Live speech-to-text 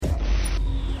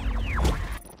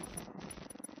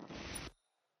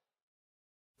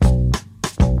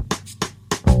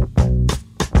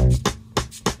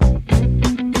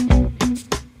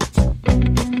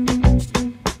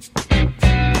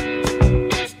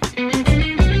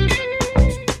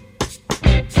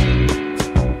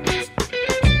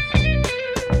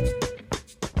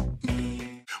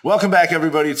Welcome back,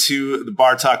 everybody, to the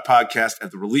Bar Talk podcast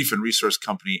at the Relief and Resource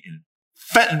Company in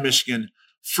Fenton, Michigan.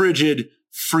 Frigid,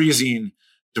 freezing,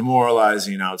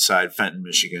 demoralizing outside Fenton,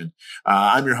 Michigan.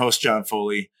 I'm your host, John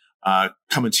Foley,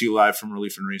 coming to you live from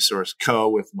Relief and Resource Co.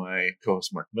 with my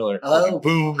co-host, Mark Miller. Hello.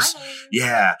 Booms. Hi.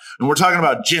 Yeah. And we're talking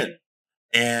about gin.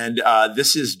 And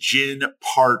this is gin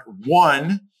part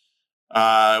 1.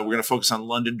 We're going to focus on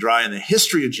London Dry and the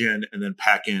history of gin, and then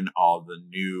pack in all the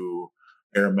new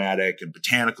aromatic and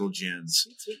botanical gins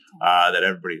that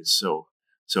everybody's so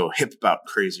hip about,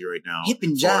 crazy right now. Hip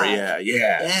and jive.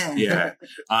 Yeah.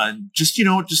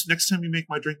 Just next time you make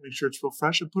my drink, make sure it's real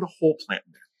fresh and put a whole plant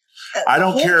in there. I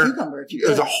don't care. Cucumber, if you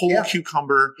There's a whole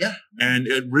cucumber, yeah, and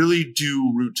it really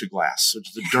do root to glass. So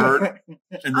it's the dirt and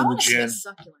then the gin.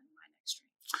 Succulent in my next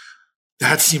drink.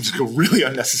 That seems like a really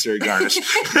unnecessary garnish.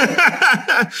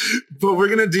 But we're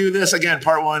going to do this again.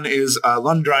 Part 1 is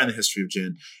London Dry and the history of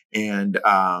gin, and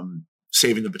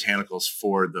saving the botanicals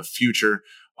for the future.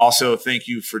 Also, thank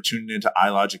you for tuning into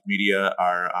iLogic Media,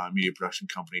 our media production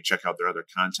company. Check out their other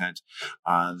content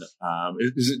on.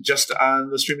 Is it just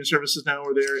on the streaming services now,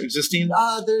 or they're existing?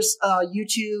 There's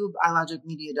YouTube,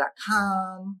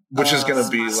 iLogicMedia.com, which is going to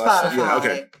be Spotify, yeah,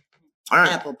 okay. All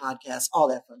right. Apple Podcasts, all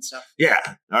that fun stuff. Yeah.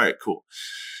 All right. Cool.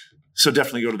 So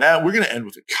definitely go to that. We're going to end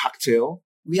with a cocktail.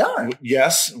 We are.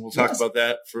 Yes, and we'll talk about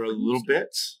that for a little bit.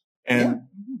 And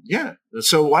yeah.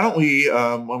 So why don't we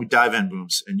dive in,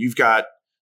 Booms? And you've got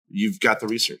the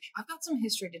research. I've got some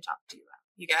history to talk to you about,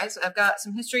 you guys. I've got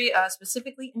some history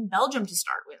specifically in Belgium to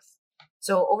start with.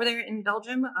 So over there in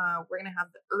Belgium, we're going to have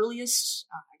the earliest,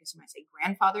 I guess you might say,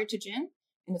 grandfather to gin,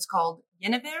 and it's called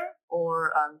Genever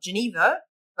or Geneva.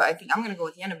 But I think I'm going to go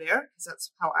with Genever because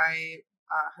that's how I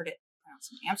heard it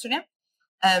pronounced in Amsterdam.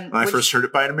 I first heard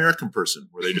it by an American person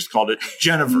where they just called it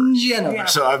Genever. Jennifer.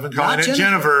 So I've been calling it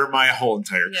Genever my whole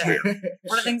entire career.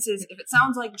 One of the things is, if it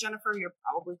sounds like Jennifer, you're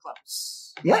probably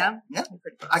close. Yeah. You're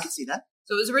pretty close. I can see that.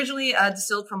 So it was originally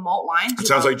dissilled from malt wine. It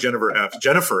sounds like Jennifer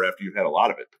after you've had a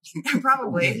lot of it.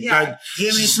 Probably, yeah.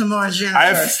 Give me some more Jennifer.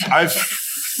 I have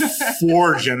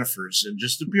 4 Jennifers and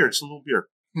just a beer. It's a little beer.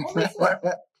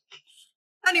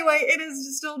 Anyway, it is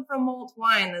distilled from malt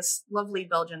wine, this lovely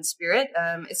Belgian spirit.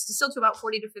 It's distilled to about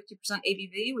 40 to 50%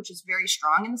 ABV, which is very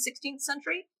strong in the 16th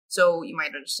century. So you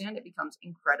might understand it becomes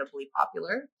incredibly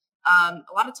popular. A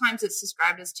lot of times it's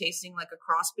described as tasting like a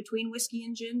cross between whiskey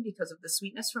and gin because of the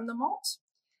sweetness from the malt.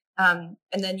 And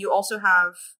then you also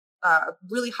have a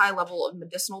really high level of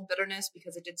medicinal bitterness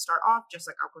because it did start off just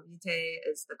like aquavitae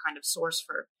is the kind of source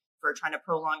for trying to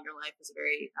prolong your life. Is a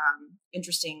very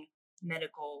interesting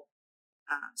medical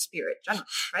spirit generally,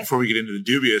 right? Before we get into the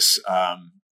dubious,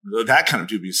 that kind of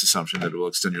dubious assumption that it will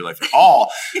extend your life at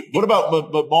all. What about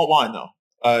but malt wine though?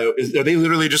 Are they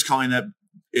literally just calling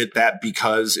that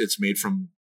because it's made from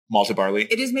malted barley?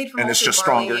 It is made from and malted it's just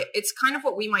barley. stronger. It's kind of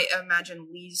what we might imagine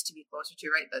lees to be closer to,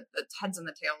 right? The heads and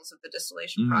the tails of the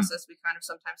distillation process we kind of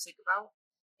sometimes think about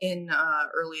in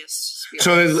earliest spirits.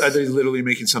 So are they literally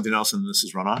making something else and this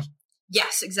is runoff?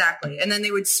 Yes, exactly. And then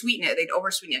they would sweeten it. They'd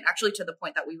over-sweeten it, actually to the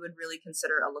point that we would really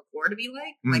consider a liqueur to be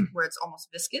like where it's almost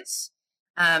viscous.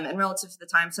 And relative to the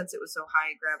time, since it was so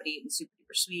high gravity and super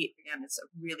duper sweet, again, it's a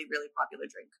really, really popular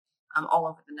drink all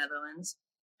over the Netherlands.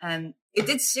 And it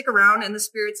did stick around in the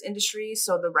spirits industry,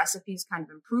 so the recipes kind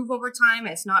of improve over time.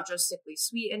 It's not just sickly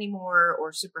sweet anymore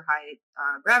or super high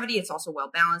gravity. It's also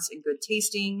well-balanced and good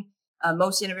tasting.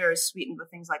 Most Genever is sweetened with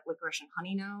things like licorice and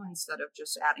honey now instead of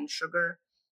just adding sugar.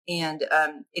 And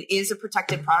it is a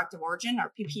protected product of origin,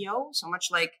 or PPO. So much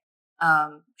like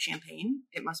champagne,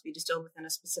 it must be distilled within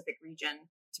a specific region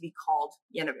to be called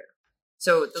Genever.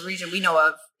 So the region we know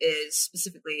of is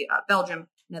specifically Belgium,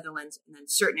 Netherlands, and then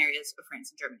certain areas of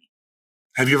France and Germany.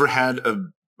 Have you ever had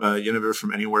a Genever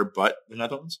from anywhere but the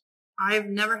Netherlands? I've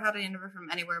never had a Genever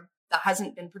from anywhere that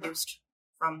hasn't been produced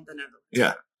from the Netherlands.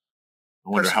 Yeah. I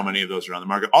wonder how many of those are on the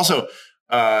market. Also,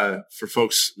 for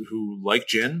folks who like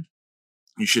gin,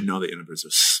 you should know that Genever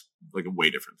is like a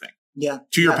way different thing. Yeah.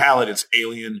 To your palate, it's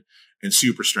alien and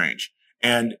super strange.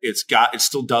 And it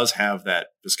still does have that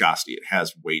viscosity. It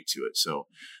has weight to it. So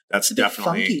that's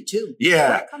definitely funky too. Yeah.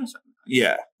 Where it comes from.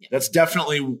 Yeah. That's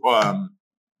definitely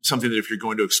something that if you're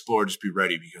going to explore, just be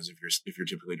ready, because if you're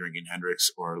typically drinking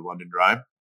Hendrick's or London Dry,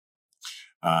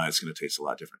 it's going to taste a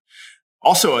lot different.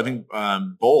 Also, I think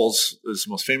Bols is the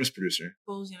most famous producer.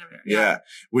 Bols Genever. Yeah.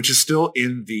 Which is still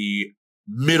in the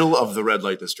middle of the red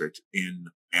light district in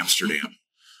Amsterdam.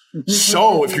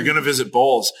 So if you're going to visit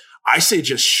Bols, I say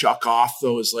just shuck off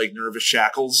those like nervous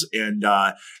shackles and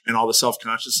all the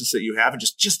self-consciousness that you have, and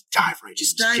just dive right in.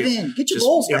 Just dive in. Get your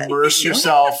bowls wet. Immerse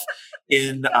yourself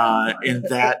in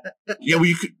that. Yeah, well,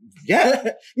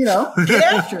 Yeah. Get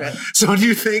after it. So do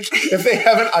you think if they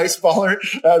have an ice baller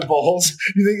at Bowls,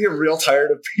 you think you're real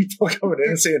tired of people coming in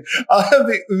and saying, I'll have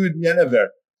the Oud Jenever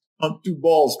on 2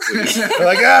 balls, please. They're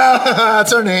like,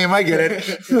 that's our name. I get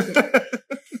it.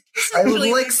 I would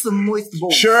like some moist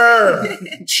balls. Sure.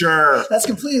 That's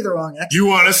completely the wrong accent. You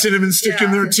want a cinnamon stick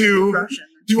in there too? Russian.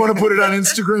 Do you want to put it on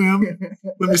Instagram?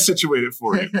 Let me situate it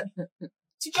for you.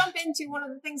 To jump into one of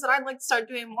the things that I'd like to start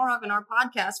doing more of in our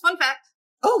podcast, fun fact.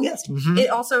 Oh, yes. Mm-hmm. It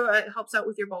also helps out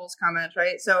with your bowls comment,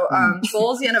 right? So,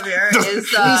 bowls Jenever is...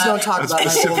 Please don't talk about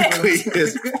specifically my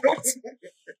his balls.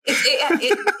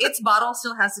 Its bottle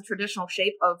still has the traditional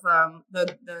shape of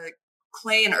the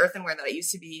clay and earthenware that it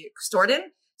used to be stored in.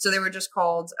 So they were just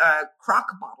called crock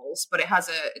bottles, but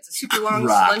it's a super long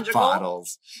cylindrical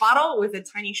bottle with a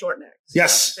tiny short neck. So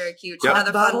yes. Very cute. Yep.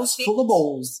 Another bottles full of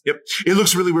bowls. Yep. It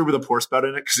looks really weird with a pour spout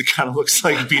in it because it kind of looks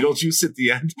like Beetlejuice at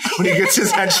the end when he gets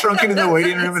his head shrunken in the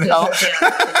waiting room in hell.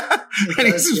 And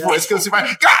his voice goes through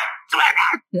my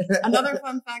Another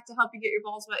fun fact to help you get your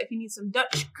balls wet, if you need some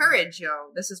Dutch courage,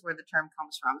 this is where the term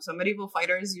comes from. So medieval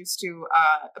fighters used to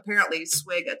apparently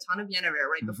swig a ton of Jenever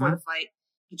right before the fight.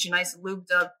 Get you nice and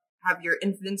lubed up, have your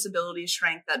invincibility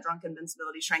strength, that drunk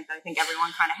invincibility strength that I think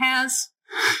everyone kind of has.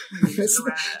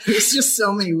 There's just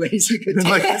so many ways you could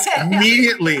take this.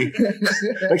 Immediately,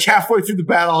 like halfway through the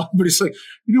battle, everybody's like,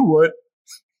 you know what?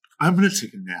 I'm going to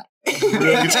take a nap. I'm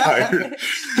really tired.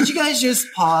 Could you guys just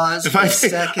pause for a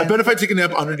second? I bet if I take a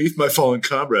nap underneath my fallen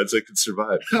comrades, I could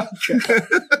survive. Okay.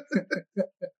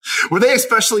 Were they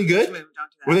especially good?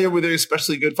 Were they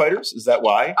especially good fighters? Is that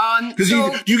why? Because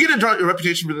you get a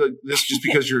reputation for this just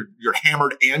because you're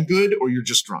hammered and good, or you're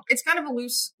just drunk. It's kind of a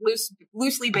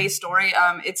loosely based story.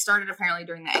 It started apparently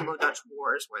during the Anglo-Dutch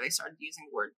Wars, where they started using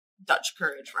the word Dutch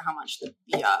courage for how much the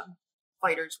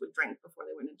fighters would drink before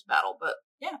they went into battle. But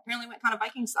yeah, apparently went kind of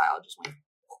Viking style. Just went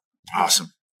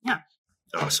awesome. Yeah,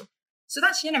 awesome. So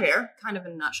that's Jenever, kind of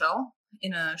in a nutshell,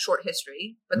 in a short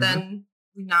history. But then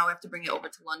we now have to bring it over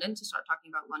to London to start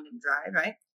talking about London Dry,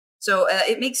 right? So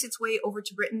it makes its way over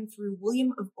to Britain through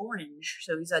William of Orange.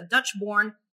 So he's a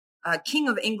Dutch-born King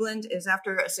of England. Is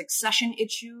after a succession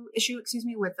issue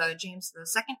with James II.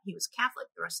 He was Catholic.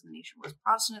 The rest of the nation was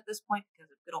Protestant at this point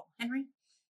because of good old Henry.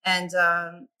 And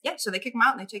so they kick him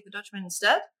out and they take the Dutchman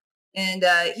instead. And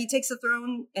he takes the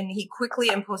throne and he quickly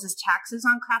imposes taxes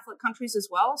on Catholic countries as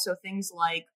well. So things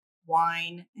like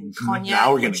wine and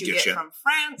cognac, which you get from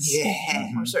France,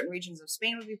 or certain regions of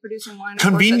Spain would be producing wine.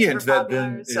 Convenient that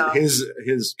then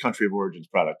his country of origin's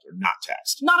product are not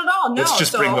taxed. Not at all. No, let's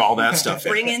just bring all that stuff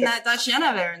in. Bring in that Dutch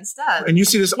Jenever instead. And you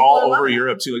see this all over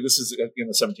Europe too. Like this is in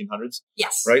the 1700s.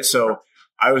 Yes. Right. So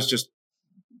I was just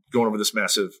going over this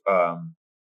massive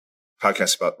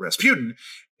podcast about Rasputin,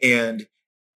 and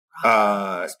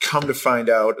come to find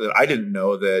out that I didn't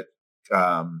know that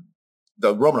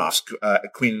the Romanovs,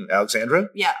 Queen Alexandra,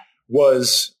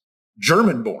 was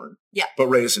German-born, but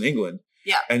raised in England.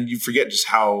 Yeah, and you forget just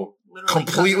how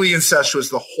completely incestuous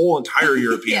the whole entire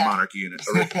European monarchy unit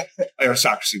or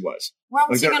aristocracy was. Where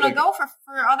else are you going to go for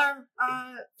other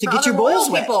to get your bowls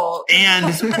wet? And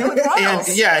if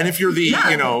you're the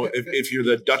if you're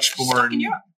the Dutch-born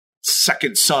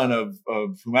second son of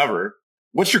whomever,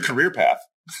 what's your career path?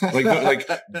 Like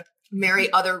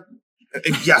marry other.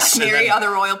 Yes. Marry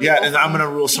other royal people. Yeah, and I'm going to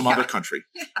rule some other country.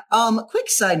 Quick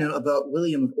side note about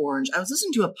William of Orange. I was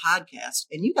listening to a podcast,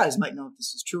 and you guys might know if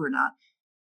this is true or not.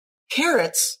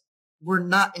 Carrots were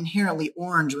not inherently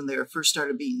orange when they were first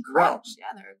started being grown.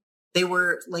 Yeah, they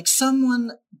were like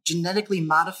someone genetically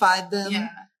modified them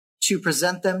to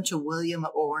present them to William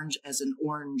of Orange as an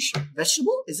orange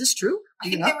vegetable. Is this true? I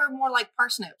think they were more like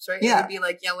parsnips, right? Yeah. It would be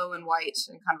like yellow and white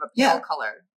and kind of a pale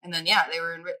color. And then, they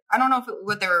were I don't know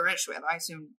what they were enriched with. I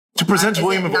assume. To present to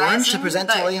William of Orange? To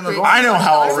present to William of Orange. I know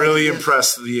how I'll really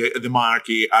impress the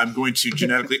monarchy. I'm going to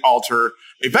genetically alter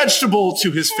a vegetable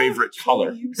to his favorite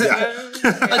color. Yeah.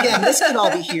 Again, this could all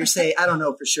be hearsay. I don't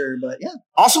know for sure, but yeah.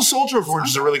 Also, Soldier of Orange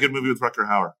is a really good movie with Rutger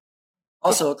Hauer.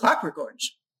 Also, A Clockwork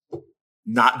Orange.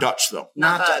 Not Dutch, though.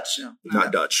 Not Dutch. No.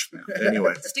 Not Dutch.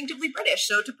 Anyway. Distinctively British.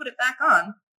 So to put it back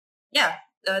on,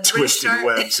 Twisted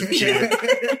webs of gin.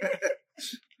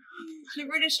 The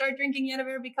British start drinking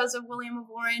Jenever because of William of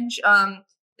Orange.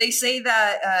 They say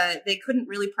that they couldn't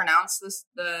really pronounce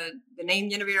the name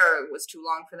Jenever, or it was too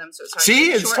long for them. So it's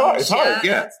hard. It's hard.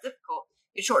 Yeah, it's difficult.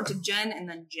 It's shortened to Jen and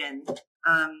then Jen.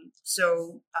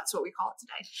 So that's what we call it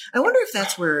today. I wonder if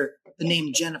that's where the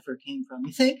name Jennifer came from.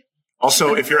 You think?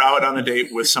 Also, if you're out on a date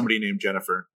with somebody named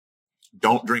Jennifer,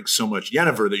 don't drink so much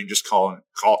Jenever that you just start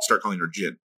calling her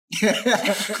Gin.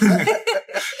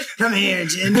 Come here,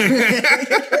 Gin.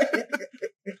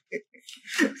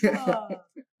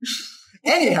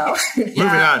 Anyhow, moving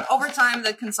on. Over time,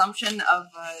 the consumption of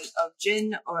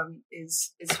gin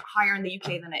is higher in the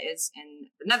UK than it is in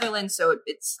the Netherlands. So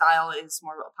its style is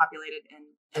more populated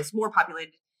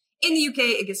in the UK.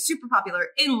 It gets super popular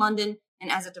in London,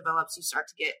 and as it develops, you start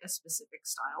to get a specific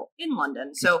style in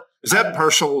London. So is that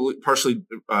partially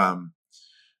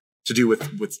to do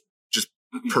with just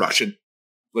production?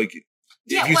 Like,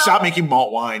 if you stop making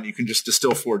malt wine, you can just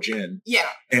distill 4 gin. Yeah,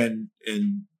 and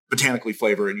botanically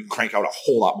flavor, and you can crank out a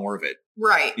whole lot more of it.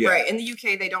 Right. In the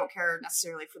UK, they don't care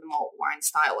necessarily for the malt wine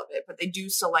style of it, but they do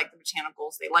still like the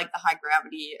botanicals. They like the high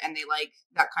gravity, and they like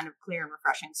that kind of clear and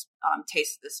refreshing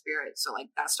taste of the spirit. So like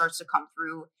that starts to come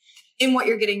through in what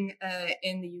you're getting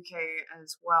in the UK,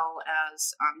 as well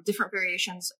as different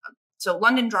variations. So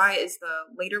London Dry is the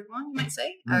later one, you might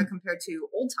say, compared to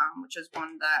Old Town, which is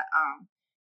one that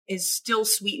is still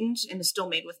sweetened and is still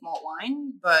made with malt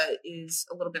wine, but is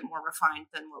a little bit more refined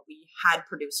than what we had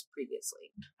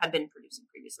been producing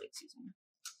previously, excuse me.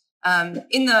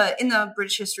 In the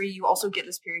British history, you also get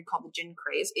this period called the gin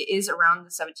craze. It is around the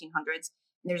 1700s.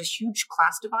 And there's a huge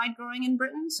class divide growing in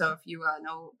Britain. So if you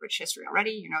know British history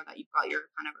already, you know that you've got your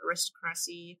kind of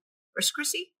aristocracy.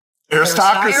 Thank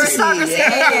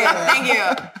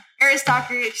you.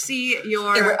 Aristocracy,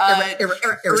 your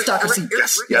aristocracy.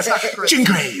 Yes. Gin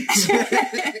craze.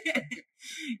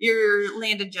 Your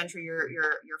landed gentry,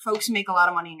 your folks who make a lot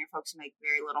of money, and your folks who make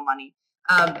very little money.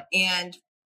 And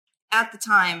at the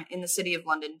time in the city of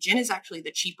London, gin is actually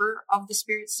the cheaper of the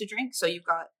spirits to drink. So you've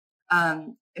got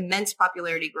immense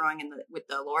popularity growing with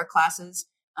the lower classes.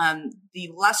 The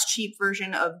less cheap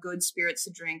version of good spirits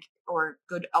to drink or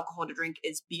good alcohol to drink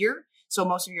is beer. So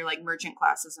most of your like merchant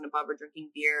classes and above are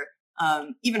drinking beer.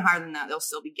 Even higher than that, they'll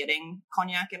still be getting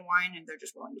cognac and wine, and they're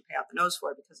just willing to pay out the nose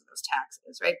for it because of those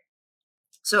taxes, right?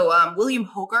 So William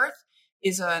Hogarth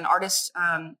is an artist,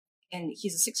 and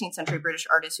he's a 16th century British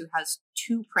artist who has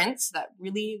 2 prints that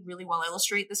really, really well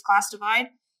illustrate this class divide.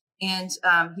 And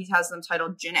he has them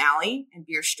titled Gin Alley and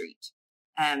Beer Street.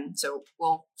 So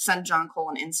we'll send John Cole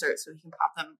an insert so he can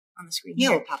pop them on the screen.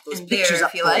 He'll pop those pictures up.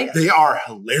 If you like. They are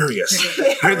hilarious.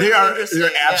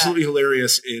 They're absolutely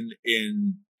hilarious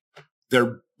in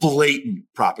their blatant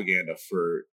propaganda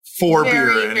for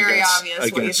beer and very against,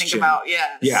 obvious what you think gin. About.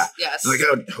 Yes. Yeah. Yes. Like,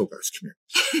 oh, Hogarth, come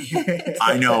here.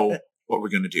 I know what we're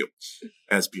going to do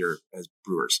as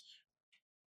brewers.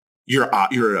 You're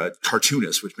a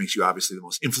cartoonist, which makes you obviously the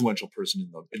most influential person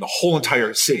in the whole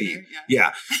entire city.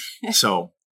 Yeah.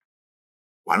 So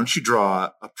why don't you draw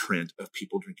a print of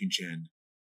people drinking gin,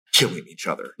 killing each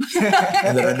other,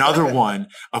 and then another one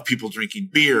of people drinking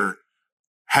beer,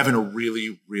 having a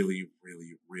really, really,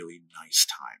 really, really nice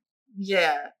time.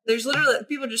 Yeah. There's literally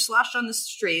people just sloshed on the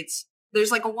streets. There's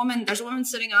a woman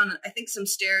sitting on, I think, some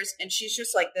stairs, and she's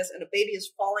just like this, and a baby is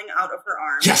falling out of her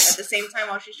arms at the same time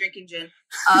while she's drinking gin.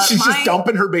 She's just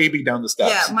dumping her baby down the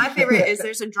steps. Yeah, my favorite is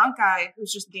there's a drunk guy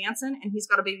who's just dancing, and he's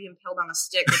got a baby impaled on a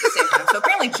stick at the same time. So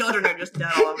apparently children are just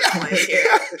dead all over the place here.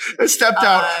 I stepped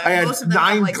out. I had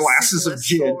 9 glasses of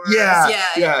gin. Yeah.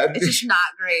 It's just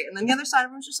not great. And then the other side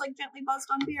of him is just like gently buzzed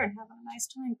on beer and having a nice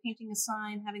time, painting a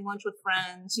sign, having lunch with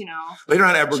friends, Later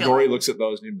on, Abergory looks at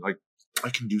those and he's like, I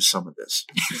can do some of this.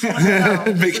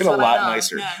 Make it a lot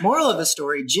nicer. Yeah. Moral of the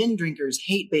story, gin drinkers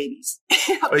hate babies.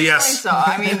 Yes. So.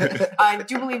 I mean, I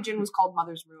do believe gin was called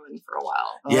Mother's Ruin for a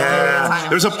while. Yeah.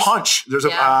 There's a punch. There's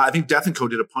I think Death & Co.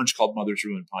 did a punch called Mother's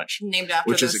Ruin Punch. Named after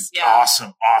which this. is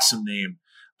an awesome name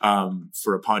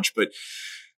for a punch. But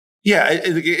yeah,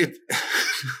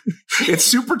 it's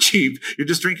super cheap. You're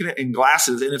just drinking it in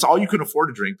glasses, and it's all you can afford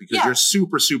to drink because you're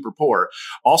super, super poor.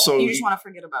 Also, you just want to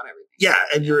forget about everything. Yeah,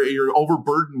 and you're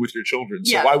overburdened with your children.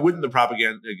 So why wouldn't the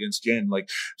propaganda against gin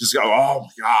just go, oh my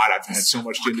God, I've had so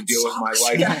much gin to deal with in my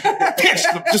life. Bitch,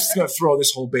 I'm just gonna throw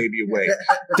this whole baby away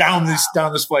down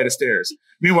this flight of stairs.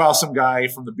 Meanwhile, some guy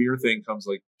from the beer thing comes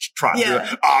like trotting.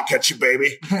 I'll catch you,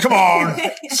 baby. Come on,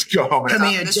 let's go, man. Come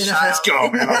here, Jennifer. Let's go,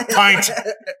 man. A pint.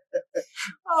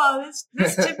 Oh,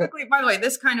 this typically, by the way,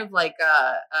 this kind of like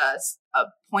a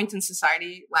point in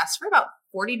society lasts for about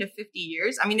 40 to 50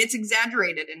 years. I mean, it's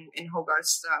exaggerated in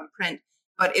Hogarth's print,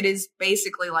 but it is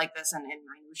basically like this in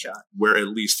minutia. Where at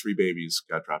least 3 babies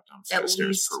got dropped down flight of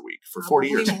stairs per week for 40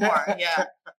 years. More, yeah.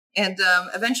 And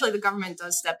eventually the government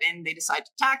does step in. They decide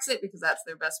to tax it because that's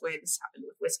their best way. This happened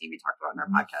with whiskey. We talked about in our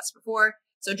podcast before.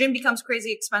 So gin becomes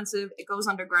crazy expensive. It goes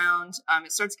underground.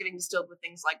 It starts getting distilled with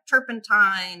things like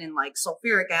turpentine and like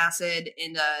sulfuric acid.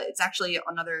 And it's actually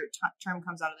another term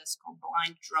comes out of this called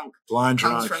blind drunk. Blind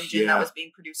comes drunk, from gin that was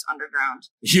being produced underground.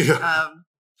 Yeah.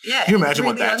 Yeah. Can you imagine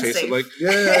what that tasted like?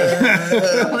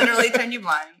 Yeah. Literally turn you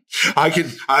blind. I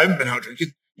haven't been out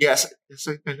drinking. Yes,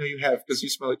 I know you have because you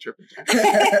smell like turpentine.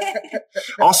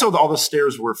 Also, all the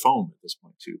stairs were foam at this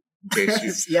point too. In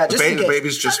case you, the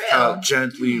babies just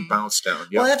gently bounce down.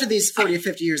 Yep. Well, after these 40 or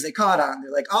 50 years, they caught on.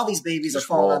 They're like, all these babies are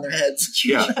falling on their heads.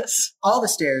 Yeah. All the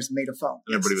stairs made of foam.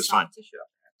 And everybody was fine.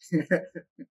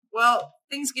 Well,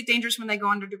 things get dangerous when they go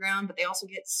underground, but they also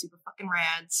get super fucking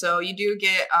rad. So you do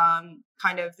get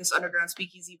kind of this underground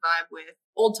speakeasy vibe with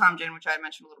Old Tom Gin, which I had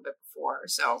mentioned a little bit before.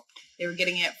 So they were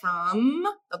getting it from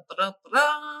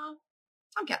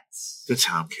Tomcats. The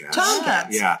Tomcats.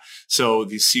 Tomcats. Yeah. So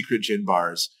these secret gin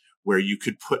bars where you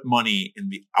could put money in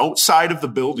the outside of the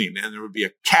building and there would be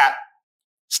a cat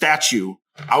statue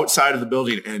outside of the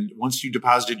building. And once you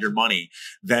deposited your money,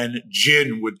 then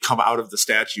gin would come out of the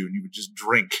statue and you would just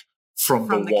drink from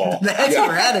the wall. That's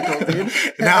radical, dude.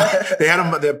 Now they had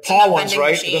them, the paw ones,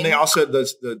 right? But then they also had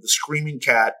the screaming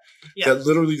cat that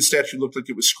literally the statue looked like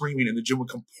it was screaming and the gin would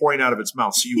come pouring out of its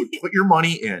mouth. So you would put your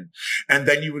money in and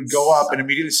then you would go up and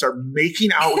immediately start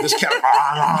making out with this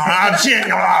cat.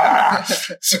 Gin.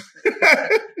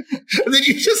 And then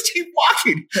you just keep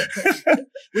walking.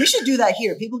 We should do that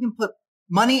here. People can put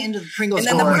money into the Pringles and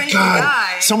then door. The Pringles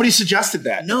guy. Somebody suggested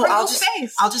that. No, I'll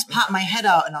just pop my head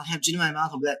out and I'll have gin in my mouth.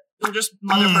 I'll be like, you'll just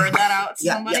mother bird that out to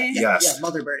somebody. Yes,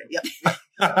 mother bird it.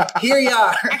 Yep. Here you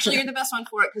are. Actually, you're the best one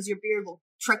for it because your beard will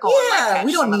trickle. Yeah,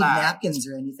 we don't need napkins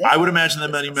or anything. I would imagine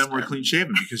that many men were clean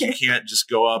shaven because you can't just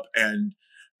go up and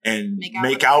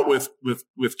make out with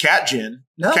cat gin,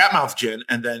 cat mouth gin,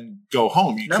 and then go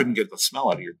home. You couldn't get the smell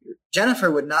out of your beard.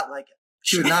 Jennifer would not like it.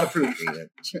 She would not approve.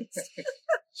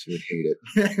 She would hate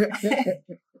it.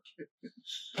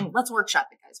 Let's workshop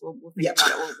it, guys. We'll think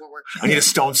about it. We'll workshop. I need a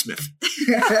stonesmith.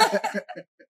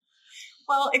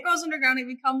 Well, it goes underground. It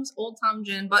becomes Old Tom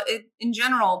Gin, but in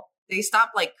general, they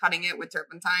stop like cutting it with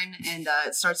turpentine, and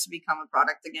it starts to become a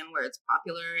product again where it's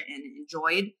popular and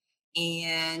enjoyed.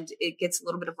 And it gets a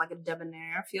little bit of like a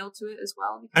debonair feel to it as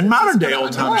well. And modern day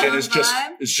Old Tom Gin is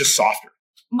just softer.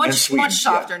 Much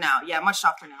softer now. Yeah, much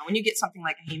softer now. When you get something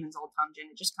like a Heyman's Old Tom Gin,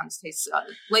 it just kind of tastes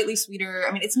slightly sweeter.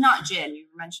 I mean, it's not gin. You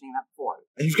were mentioning that before.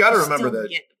 And you've got to remember that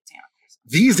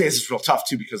these days it's real tough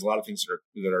too because a lot of things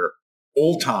that are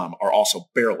Old Tom are also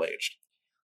barrel aged.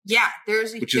 Yeah,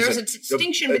 there's a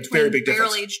distinction between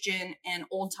barrel aged gin and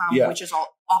Old Tom, which is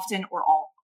often or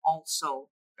also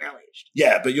barrel aged.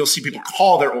 Yeah, but you'll see people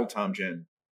call their Old Tom gin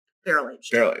barrel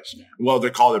aged. Yeah. Well, they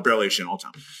call their barrel aged gin Old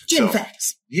Tom. Gin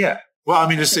facts. Yeah. Well, I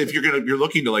mean, just if you're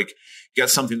looking to like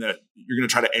get something that you're going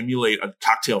to try to emulate a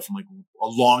cocktail from like a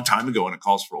long time ago and it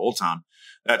calls for Old Tom,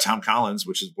 that Tom Collins,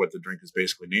 which is what the drink is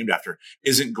basically named after,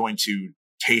 isn't going to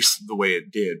taste the way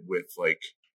it did with like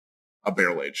a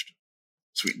barrel aged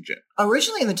sweetened gin.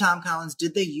 Originally in the Tom Collins,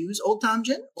 did they use Old Tom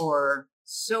gin or?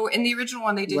 So in the original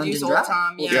one, they did London use Dry? Old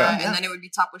Tom, and then it would be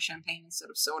topped with champagne instead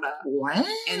of soda. Wow.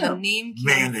 And the name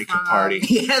they could party.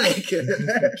 Yeah, they could.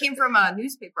 It came from a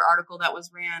newspaper article that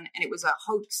was ran, and it was a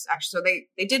hoax, actually. So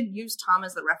they did use Tom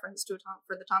as the reference to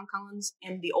for the Tom Collins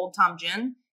and the Old Tom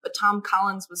Gin, but Tom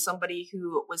Collins was somebody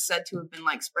who was said to have been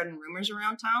like spreading rumors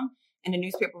around town, and the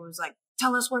newspaper was like,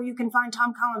 tell us where you can find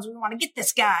Tom Collins. We want to get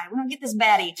this guy. We want to get this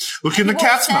baddie. Look in the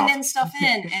cat's mouth. Send in stuff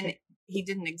in, and he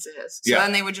didn't exist. So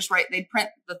then they would just they'd print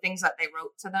the things that they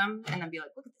wrote to them and then be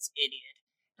like, look at this idiot.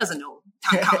 Doesn't know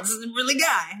Tom Collins isn't really a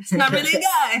guy. It's not really a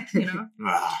guy, you know?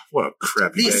 What a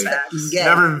crappy These day. facts.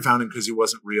 Never even found him because he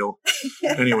wasn't real.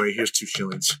 Anyway, here's 2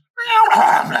 shillings.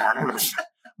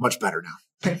 Much better now.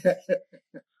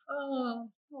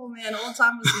 Oh man, Old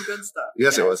Tom was some good stuff.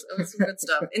 Yes, it was. It was some good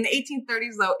stuff. In the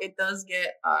 1830s, though, it does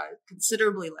get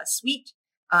considerably less sweet.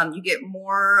 You get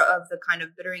more of the kind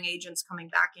of bittering agents coming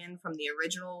back in from the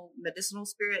original medicinal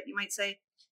spirit, you might say.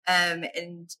 And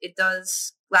it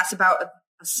does last about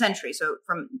a century. So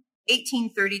from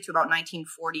 1830 to about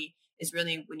 1940 is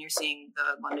really when you're seeing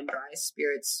the London Dry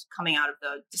spirits coming out of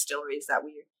the distilleries that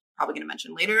we're probably going to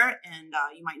mention later, and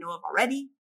you might know of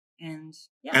already. And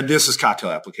this is cocktail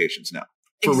applications now.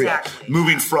 For exactly. real.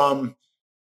 Moving from,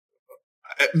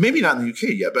 maybe not in the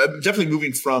UK yet, but definitely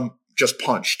moving from just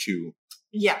punch to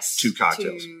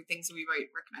cocktails. To things that we might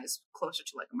recognize closer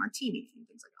to like a martini and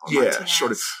things like that. Yeah,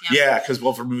 sort of. Yeah, because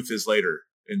vermouth is later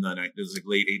in the it was like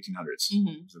late 1800s.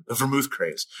 Mm-hmm. The vermouth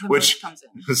craze, which comes in.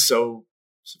 Was so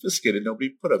sophisticated. Nobody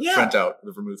put a print out of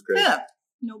the vermouth craze. Yeah,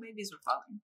 no babies were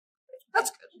falling.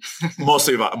 That's good.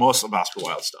 most of Oscar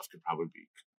Wilde stuff could probably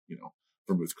be,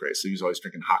 vermouth craze. So he's always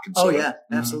drinking hock and soda. Oh yeah,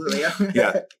 absolutely.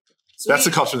 Yeah. That's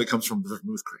the culture that comes from the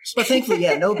vermouth craze. But thankfully,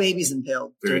 no babies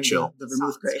impaled. Very chill. The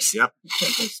vermouth craze. Yep. I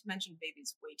think we've mentioned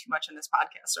babies way too much in this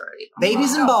podcast already.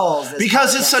 Babies and balls.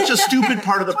 Because it's such a stupid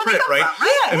part of the print, right?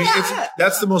 Yeah, I mean,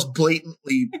 that's the most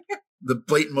blatantly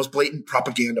most blatant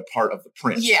propaganda part of the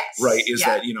print. Yes. Right. Is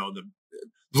that,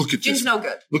 look at Gin's this. no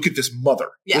good. Look at this mother.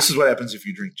 Yeah. This is what happens if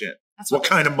you drink gin. That's what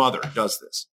kind of mother does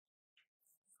this?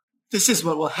 This is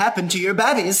what will happen to your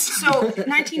babies. So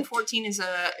 1914 is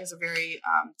a very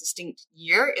distinct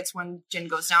year. It's when gin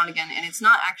goes down again, and it's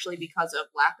not actually because of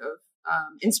lack of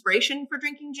inspiration for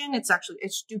drinking gin.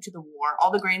 It's due to the war.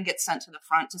 All the grain gets sent to the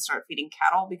front to start feeding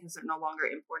cattle because they're no longer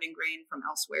importing grain from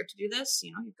elsewhere to do this.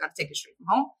 You've got to take it straight from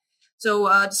home. So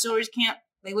distilleries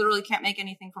literally can't make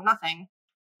anything from nothing.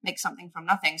 Make something from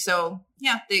nothing. So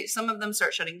some of them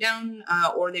start shutting down,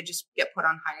 or they just get put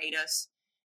on hiatus.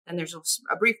 Then there's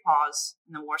a brief pause,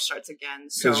 and the war starts again.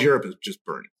 Because Europe is just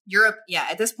burning. Europe,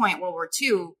 at this point, World War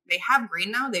II, they have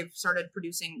grain now. They've started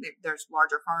producing. There's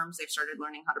larger farms. They've started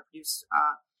learning how to produce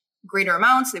greater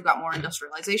amounts. They've got more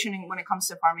industrialization when it comes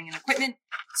to farming and equipment.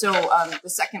 So the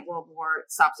Second World War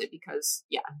stops it because,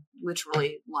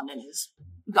 literally London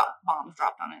got bombs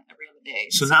dropped on it every other day.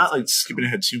 So not like skipping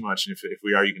ahead too much, and if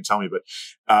we are, you can tell me. But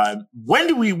what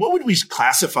would we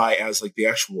classify as like the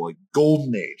actual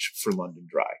golden age for London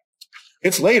Dry?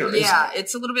 It's later, isn't it?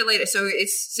 It's a little bit later. So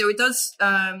it does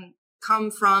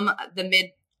come from the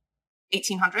mid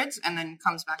 1800s and then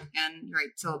comes back again right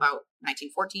till about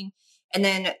 1914, and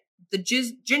then the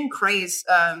gin craze.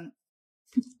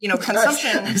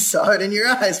 Consumption. I saw it in your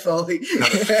eyes, Foley.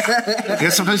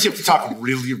 Because sometimes you have to talk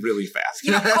really, really fast.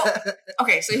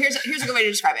 Okay, so here's a good way to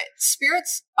describe it.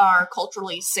 Spirits are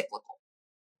culturally cyclical,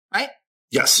 right?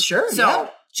 Yes. Sure. So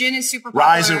gin is super popular.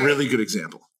 Rye is a really good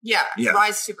example. Yeah, rye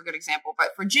is a super good example.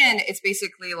 But for gin, it's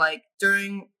basically like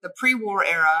during the pre-war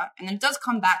era, and then it does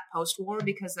come back post-war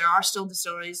because there are still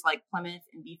distilleries like Plymouth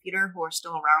and Beefeater who are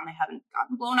still around. They haven't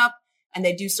gotten blown up. And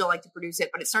they do still like to produce it,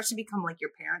 but it starts to become like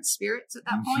your parents' spirits at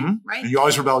that point, right? And you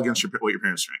always rebel against what your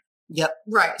parents drink. Yep.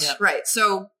 Right.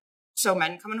 So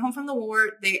men coming home from the war,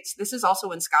 this is also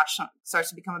when Scotch starts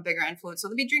to become a bigger influence. So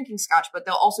they'll be drinking Scotch, but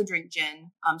they'll also drink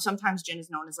gin. Sometimes gin is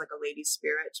known as like a lady's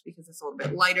spirit because it's a little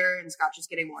bit lighter, and Scotch is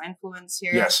getting more influence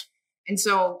here. Yes. And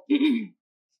so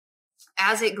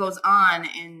as it goes on,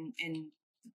 and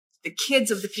the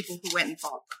kids of the people who went and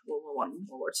fought World War I,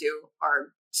 World War II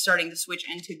are starting to switch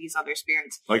into these other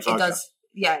spirits. Like vodka.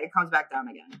 It comes back down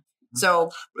again. So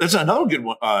there's another good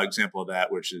example of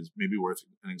that, which is maybe worth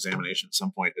an examination at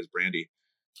some point, is brandy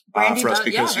for us,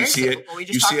 because you see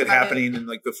it happening in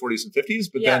like the 40s and 50s,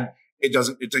 but then it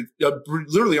doesn't. It's like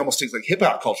literally almost takes like hip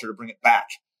hop culture to bring it back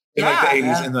in like the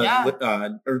 80s and the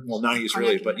 90s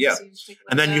really, but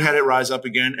and then you had it rise up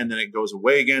again, and then it goes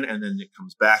away again, and then it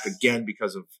comes back again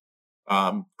because of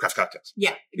craft cocktails.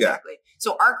 Yeah, exactly.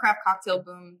 So our craft cocktail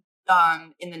boom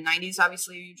in the 90s,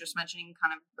 obviously you just mentioning,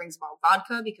 kind of brings about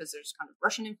vodka because there's kind of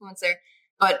Russian influence there.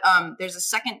 But there's a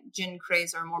second gin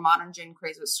craze, or a more modern gin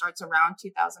craze, which starts around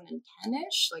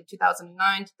 2010-ish, like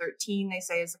 2009 to 13, they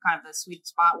say is kind of the sweet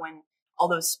spot when all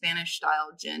those Spanish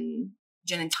style gin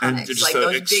and tonics, and just like an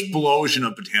those explosion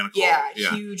of botanical.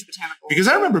 Huge botanical. Because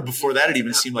I remember before that, it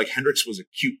even seemed like Hendrix was a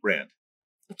cute brand.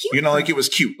 Like it was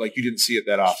cute. Like you didn't see it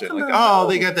that often. Cucumber like,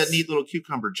 they got that neat little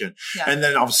cucumber gin. Yeah. And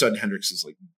then all of a sudden Hendrix is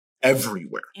like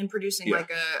everywhere. And producing like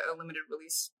a limited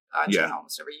release gin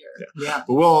almost every year. Yeah.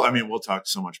 But we'll talk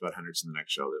so much about Hendrix in the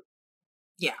next show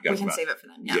that we can save it for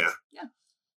then. Yeah.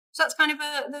 So that's kind of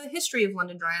the history of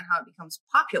London Dry and how it becomes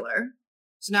popular.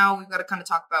 So now we've got to kind of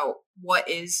talk about what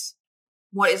is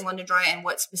London Dry and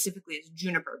what specifically is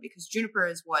juniper, because juniper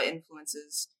is what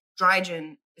influences dry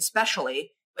gin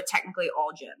especially, but technically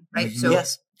all gin, right? Mm-hmm. So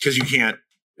yes, because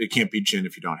it can't be gin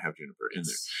if you don't have juniper in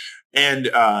there.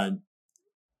 And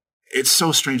it's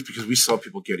so strange because we saw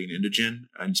people getting into gin,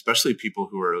 and especially people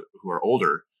who are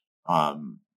older,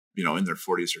 in their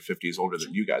 40s or 50s, older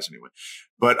than you guys anyway.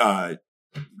 But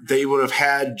they would have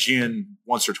had gin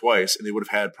once or twice, and they would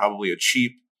have had probably a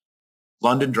cheap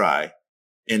London Dry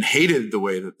and hated the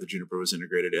way that the juniper was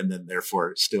integrated, and then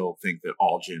therefore still think that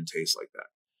all gin tastes like that.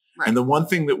 Right. And the one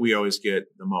thing that we always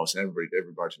get the most, every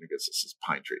bartender gets this, is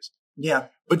pine trees. Yeah.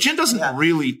 But gin doesn't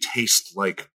really taste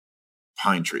like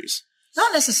pine trees.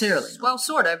 Not necessarily. Well,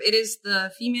 sort of. It is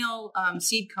the female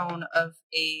seed cone of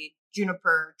a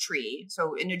juniper tree.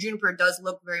 So, and a juniper does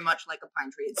look very much like a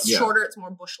pine tree. It's shorter, it's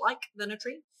more bush-like than a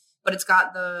tree, but it's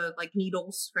got the like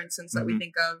needles, for instance, that we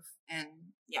think of, and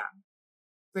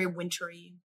very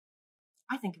wintry.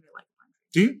 I think of it like a pine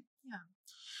tree. Do you? Yeah.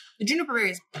 The juniper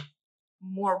berry is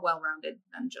more well-rounded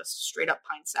than just straight-up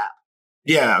pine sap.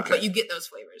 Yeah. Okay. But you get those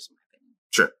flavors, in my opinion.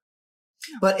 Sure.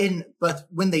 But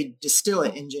when they distill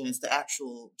it in gin, it's the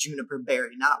actual juniper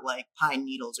berry, not like pine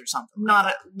needles or something.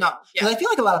 No. Yeah. I feel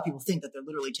like a lot of people think that they're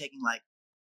literally taking like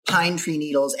pine tree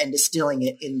needles and distilling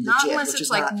it in the Not gin. unless which it's is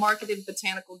like not, marketed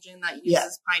botanical gin that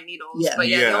uses pine needles. Yeah. But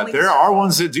the only there are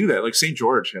ones that do that. Like St.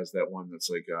 George has that one that's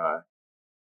like,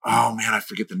 oh man, I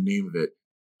forget the name of it.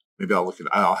 Maybe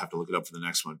I'll have to look it up for the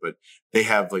next one. But they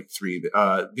have like 3.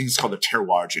 I think it's called the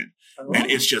Terroir gin, and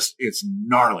it's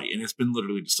gnarly, and it's been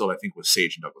literally distilled, I think, with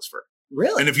sage and Douglas fir.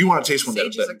 Really? And if you want to taste one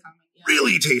Sage that is a common,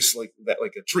 really tastes like that,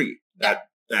 like a tree, that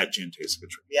gin tastes like a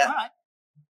tree. Yeah. All right.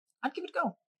 I'd give it a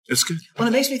go. It's good. Well,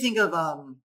 it makes me think of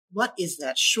what is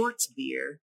that Shorts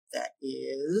beer? That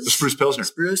is The Spruce Pilsner.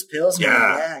 Spruce Pilsner.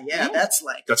 Yeah. That's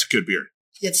a good beer.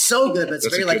 It's so good, but it's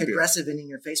That's very a like good beer. aggressive and in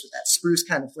your face with that spruce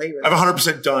kind of flavor. I've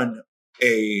 100% done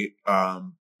a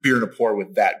beer and a pour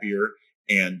with that beer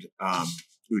and Oud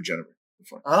Jennifer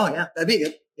before. Oh yeah, that'd be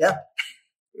good. Yeah,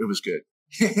 it was good.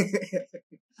 I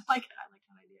like that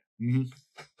idea. Mm-hmm.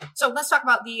 So let's talk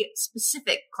about the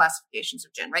specific classifications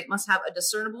of gin, right? Must have a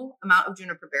discernible amount of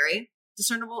juniper berry.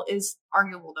 Discernible is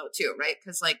arguable though too, right?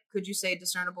 Because like, could you say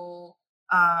discernible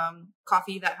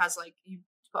coffee that has like you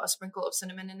put a sprinkle of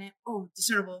cinnamon in it? Oh,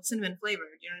 discernible cinnamon flavor.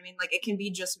 Do you know what I mean? Like it can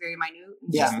be just very minute,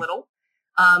 and just little.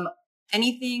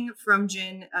 Anything from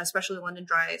gin, especially London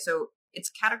Dry. So it's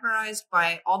categorized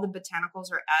by all the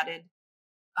botanicals are added,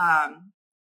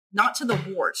 not to the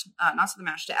wort, not to the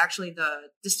mash, to actually the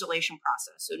distillation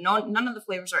process. So none of the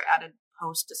flavors are added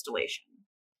post distillation.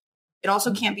 It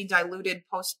also can't be diluted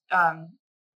post.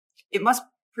 It must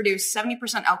produce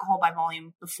 70% alcohol by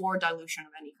volume before dilution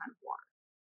of any kind of water.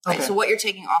 Right? Okay. So what you're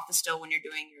taking off the still when you're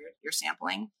doing your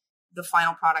sampling, the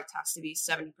final product has to be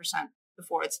 70%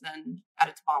 before it's then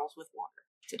added to bottles with water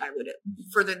to dilute it.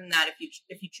 Further than that,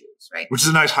 if you choose, right? Which is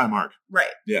a nice high mark. Right.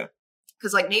 Yeah.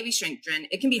 Because like Navy strength gin,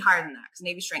 it can be higher than that because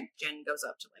Navy strength gin goes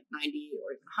up to like 90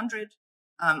 or even 100.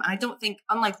 And I don't think,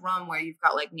 unlike rum where you've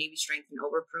got like Navy strength and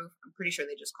overproof, I'm pretty sure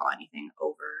they just call anything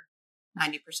over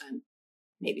 90%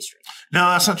 Navy strength. No,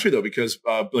 that's not true though, because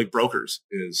like Brokers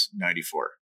is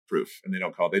 94 proof, and they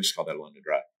just call that a London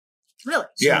Dry. Really?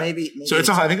 So yeah. Maybe So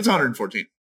I think it's 114.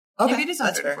 Okay, maybe it is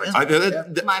that's fair.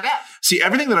 114. Yeah. My bad. See,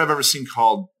 everything that I've ever seen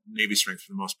called Navy strength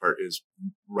for the most part is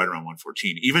right around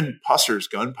 114. Even Pusser's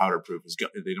gunpowder proof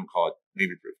they don't call it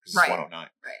Navy proof because it's 109. Right.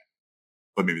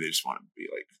 But maybe they just want to be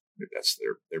like, maybe that's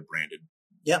their branded.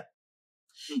 Yeah.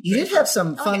 You did have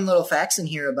some fun little facts in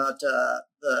here about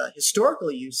the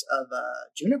historical use of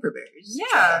juniper berries.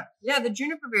 Yeah. The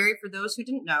juniper berry, for those who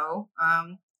didn't know,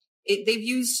 they've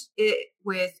used it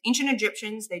with ancient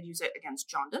Egyptians. They'd use it against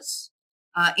jaundice.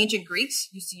 Ancient Greeks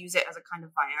used to use it as a kind of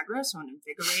Viagra, so an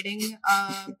invigorating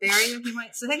berry, you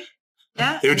might say.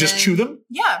 Yeah. They would just chew them?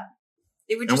 Yeah.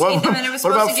 They would just eat them, and it was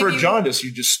what supposed about to give for jaundice?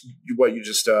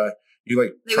 You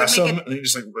like press them, and then you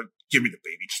just like, give me the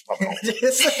baby, just rub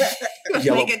it all.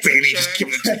 Yellow baby, just give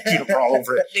me the juniper all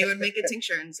over it. They would make a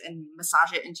tincture and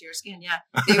massage it into your skin. Yeah.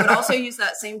 They would also use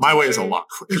that same My way is a lot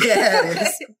quicker. Yeah, it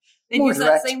is. They'd More use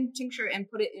direct. that same tincture and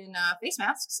put it in face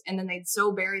masks, and then they'd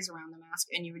sew berries around the mask,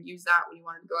 and you would use that when you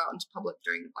wanted to go out into public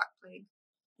during the Black Plague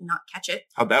and not catch it.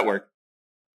 How'd that work?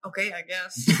 Okay, I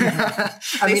guess.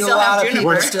 I They mean, a still lot have of people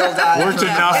juniper. still die. Worked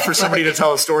enough for somebody to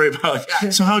tell a story about. Yeah.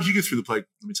 So how'd you get through the plague?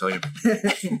 Let me tell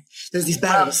you. There's these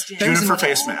batteries. Juniper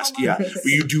face mask, yeah. But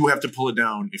you do have to pull it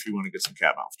down if you want to get some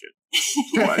cat mouth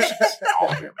gin. Otherwise, it's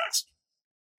all over your mask.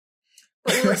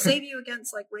 But will it save you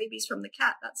against like rabies from the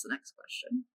cat? That's the next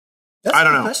question. That's I a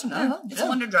don't good know. question. I don't know. It's a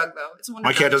wonder drug, though. It's a wonder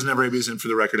My drug. cat doesn't have rabies, and for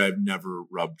the record, I've never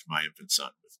rubbed my infant son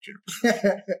with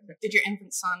juniper. Did your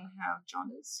infant son have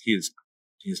jaundice? He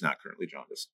is not currently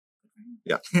jaundiced.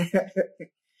 Yeah.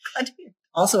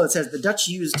 Also, it says the Dutch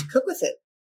used to cook with it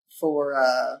for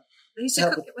They used to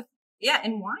help cook it with,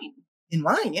 in wine. in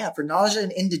wine, for nausea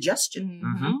and indigestion,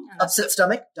 Mm-hmm. Mhm. And that's upset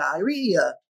stomach,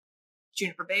 diarrhea.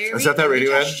 juniper berry. Is that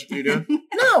ready ad indigestion. you're doing?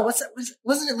 No, what's that?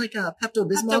 Wasn't it like a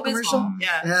Pepto-Bismol commercial?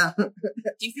 Yeah. Yeah. Do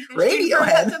you think there's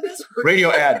Radiohead. juniper Pepto-Bismol?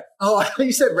 Radio ad. Oh, I thought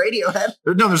you said Radiohead.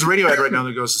 No, there's a radio ad right now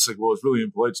that goes, it's like, well, it's really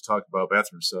impolite to talk about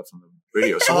bathroom stuff on the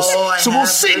radio. So I we'll have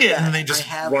sing heard it. that. And then they just I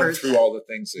have run heard through that. all the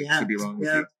things that Yeah. could be wrong with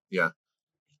Yeah. you. Yeah.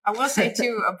 I will say,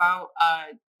 too, about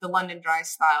the London Dry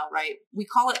style, right? We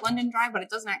call it London Dry, but it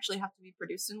doesn't actually have to be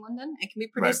produced in London. It can be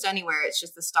produced anywhere. It's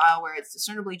just the style where it's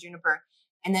discernibly juniper.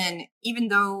 And then even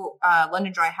though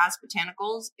London Dry has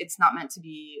botanicals, it's not meant to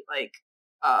be like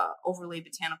overly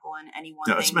botanical in any one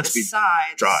No, thing. it's meant to be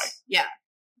besides, dry. Yeah.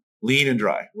 Lean and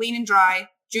dry. Lean and dry.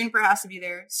 Juniper has to be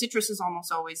there. Citrus is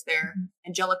almost always there. Mm-hmm.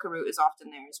 Angelica root is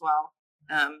often there as well.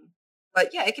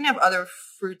 But yeah, it can have other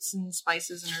fruits and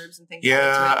spices and herbs and things. Yeah.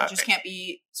 added to it. It just can't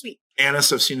be sweet.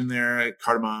 Anise I've seen in there.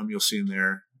 Cardamom you'll see in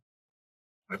there.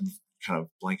 I'm kind of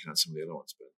blanking on some of the other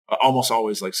ones, but almost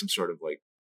always like some sort of like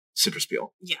citrus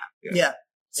peel. Yeah. Yeah.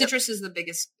 Citrus is the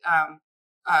biggest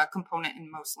component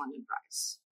in most London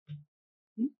Dries.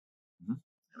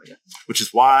 Which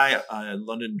is why a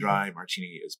London Dry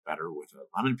martini is better with a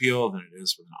lemon peel than it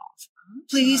is with an olive.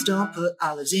 Please don't put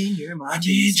olives in your martinis. I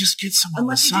mean, just get some on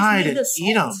the side and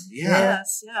eat them. Yeah.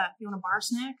 Yes, yeah. If you want a bar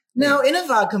snack. Now, in a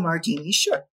vodka martini,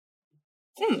 sure.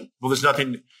 Well, there's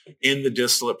nothing in the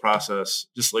distillation process,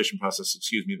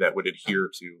 that would adhere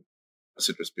to a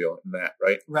citrus peel in that,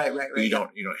 right? Right. You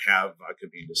don't have vodka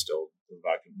being distilled. The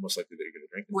vodka most likely that you're going to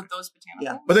drink with those botanicals.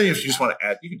 Yeah. But then if you just want to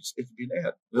add, it can be an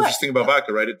add. The just thing about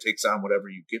vodka, right? It takes on whatever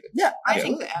you give it. Yeah. I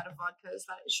think the add of vodka is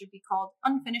that it should be called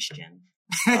unfinished gin.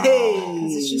 Hey,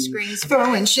 because it's just grain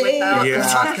throwing shade.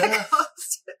 Yeah.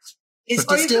 It's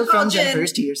distilled from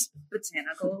Jennifer's tears.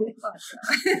 Botanical vodka.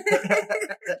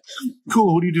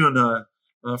 Cool. What are you doing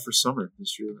for summer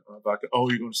this year? Vodka. Oh,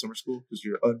 you're going to summer school because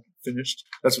you're unfinished.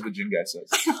 That's what the gin guy says.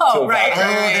 Oh, right.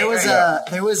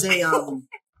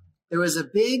 There was a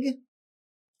big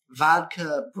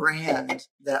vodka brand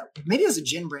that maybe it was a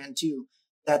gin brand too,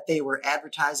 that they were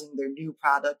advertising their new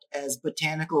product as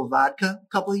botanical vodka a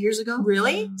couple of years ago.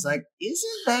 Really? It's like,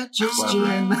 isn't that just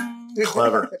Clever. gin?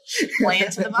 Clever. Play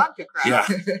into the vodka crowd. Yeah.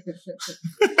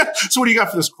 So what do you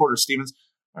got for this quarter, Stevens?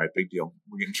 All right, big deal.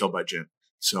 We're getting killed by gin.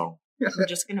 So we're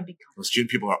just going to be. Those gin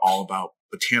people are all about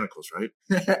botanicals, right?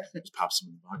 Just pop some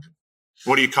in the vodka.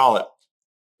 What do you call it?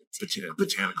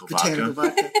 Botanical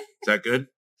vodka. Is that good?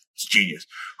 It's genius.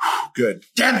 Good.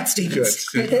 Damn it, Stevens.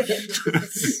 Good.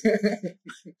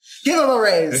 Give him a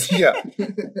raise. Yeah.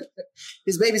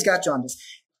 His baby's got jaundice.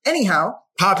 Anyhow.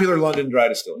 Popular London dry You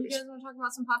distilleries. guys want to talk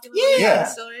about some popular Yeah.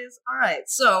 distilleries? All right.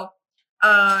 So,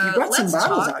 you brought some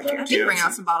bottles out here. I did bring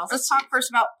out some bottles. Let's talk first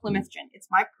about Plymouth gin. It's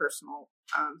my personal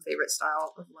favorite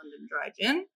style of London dry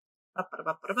gin.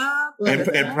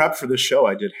 And prep for this show,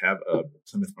 I did have a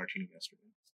Plymouth martini yesterday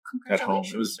at home.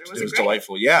 It was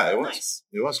delightful. Yeah, it was. Nice.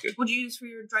 It was good. What did you use for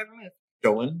your dry vermouth?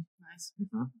 Dolan. Nice.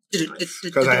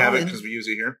 Because I have it because we use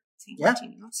it here. Yeah.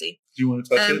 Let's see. Do you want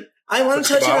to touch it? I want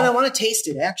to touch it and I want to taste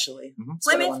it, actually.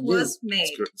 Plymouth was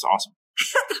made. It's awesome.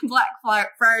 The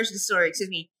Blackfriars Distillery,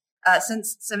 since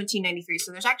 1793.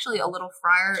 So there's actually a little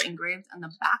friar engraved on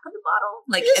the back of the bottle,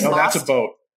 like embossed. That's a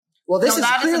boat. Well, this is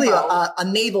clearly a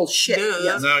naval ship.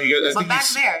 Yes. No, but back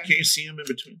there, can't you see him in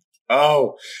between?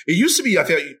 Oh, it used to be. I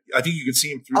think you could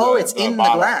see him through. Oh, it's in the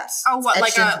glass. Oh, what?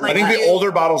 Like I think the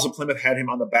older bottles of Plymouth had him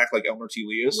on the back, like Elmer T.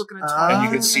 Lee is, and you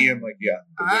could see him, like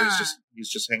he's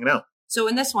just hanging out. So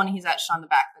in this one, he's etched on the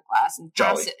back of the glass, and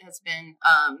perhaps it has been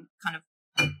kind of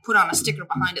put on a sticker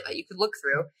behind it that you could look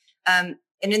through.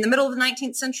 And in the middle of the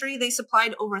 19th century, they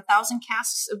supplied over 1,000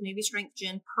 casks of Navy-strength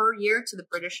gin per year to the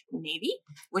British Navy,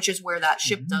 which is where that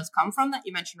ship does come from that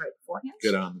you mentioned right beforehand.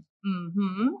 Good on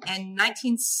them. And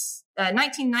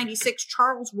 1996,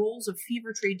 Charles Rolls of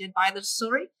Fever Tree did buy the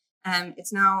distillery.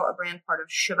 It's now a brand part of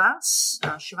Chivas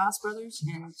Brothers,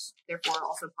 and therefore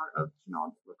also part of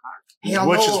Pernod Ricard.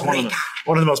 Which is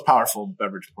one of the most powerful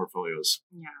beverage portfolios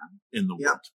in the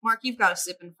world. Mark, you've got a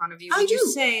sip in front of you. Would you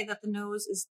say that the nose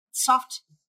is soft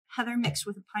heather mixed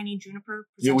with a piney juniper?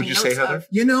 Yeah, would you say heather?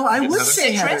 I would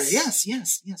say heather. Heather. Yes.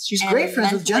 She's great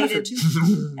friends with Jennifer, too.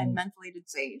 And mentholated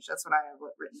sage. That's what I have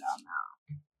written down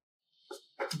now.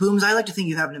 Booms, I like to think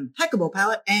you have an impeccable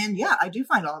palate. And yeah, I do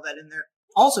find all of that in there.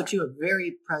 Also, too, a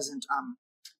very present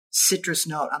citrus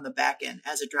note on the back end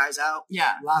as it dries out.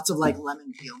 Yeah. Lots of like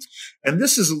lemon peel. And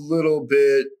this is a little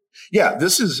bit,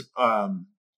 this is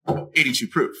 82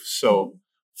 proof. So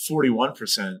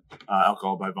 41%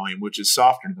 alcohol by volume, which is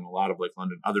softer than a lot of like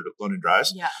other London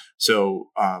dries. Yeah. So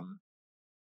I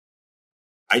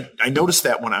noticed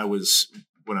that when I was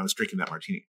drinking that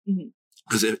martini,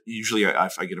 because usually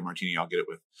if I get a martini, I'll get it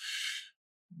with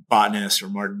Botanist or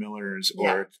Martin Miller's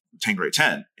or Tanqueray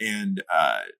 10, and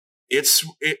I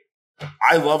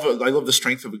love the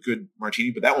strength of a good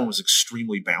martini, but that one was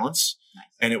extremely balanced. Nice.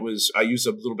 And I used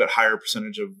a little bit higher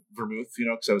percentage of vermouth,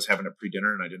 because I was having it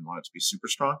pre-dinner and I didn't want it to be super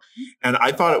strong. And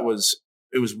I thought it was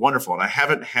wonderful. And I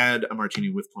haven't had a martini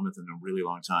with Plymouth in a really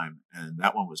long time. And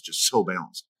that one was just so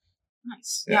balanced.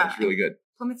 Nice. Yeah. It's really good.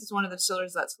 Plymouth is one of the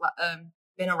distilleries that's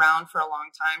been around for a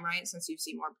long time, right? Since you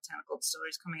see more botanical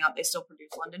distilleries coming out, they still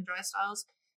produce London dry styles.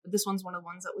 But this one's one of the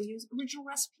ones that we use original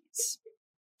recipes.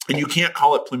 And you can't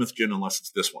call it Plymouth gin unless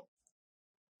it's this one.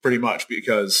 Pretty much,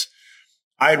 because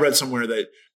I had read somewhere that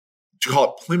to call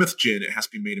it Plymouth gin, it has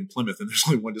to be made in Plymouth, and there's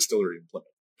only one distillery in Plymouth.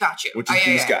 Got you. Which is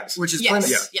these guys. Which is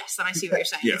Plymouth. Yes, then I see what you're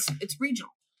saying. It's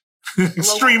regional.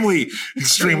 extremely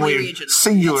regional.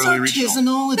 Singularly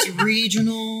regional. It's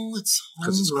regional. It's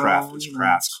because it's craft. It's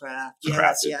craft.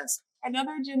 Yes.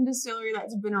 Another gin distillery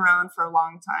that's been around for a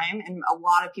long time, and a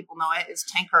lot of people know it, is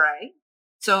Tanqueray.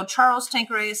 So Charles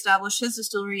Tanqueray established his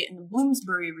distillery in the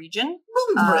Bloomsbury region,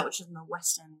 which is in the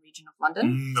West End region of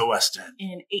London. The West End.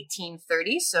 In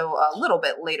 1830, so a little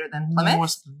bit later than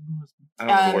Plymouth. I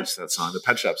don't know what's that song. The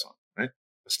Pet Shop song, right?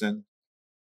 West End.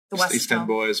 The East End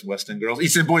Boys, West End Girls.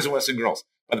 East End Boys and West End Girls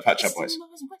by the Pet Shop Boys.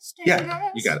 Yeah,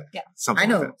 you got it. Yeah. Something I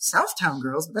know like Southtown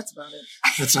Girls, but that's about it.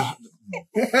 That's all.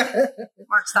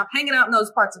 Mark, stop hanging out in those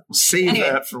parts of Save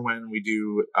that for when we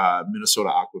do Minnesota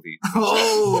Aquavit.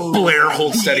 Oh, Blair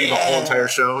holds steady the whole entire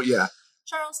show. Yeah.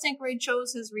 Charles Tanqueray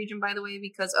chose his region, by the way,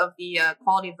 because of the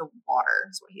quality of the water,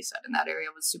 is what he said. And that area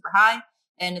was super high.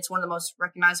 And it's one of the most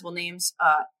recognizable names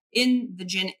in the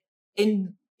gin,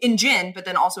 in gin, but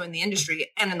then also in the industry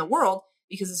and in the world,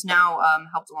 because it's now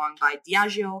helped along by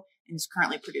Diageo and is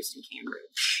currently produced in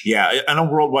Cambridge. Yeah, on a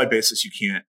worldwide basis, you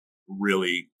can't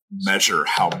really measure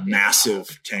how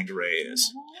massive Tanqueray is.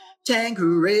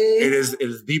 Tanqueray. It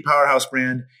is the powerhouse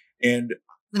brand, and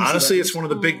honestly, it's one of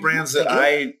the big brands that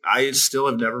I still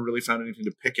have never really found anything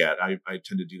to pick at. I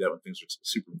tend to do that when things are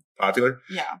super popular.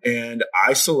 Yeah, and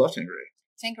I still love Tanqueray.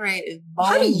 Tanqueray is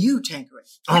How do you Tanqueray?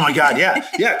 Oh my God,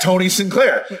 yeah, Tony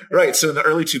Sinclair. Right. So in the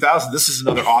early 2000s, this is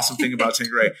another awesome thing about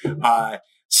Tanqueray.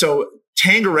 So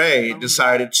Tanqueray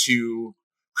decided to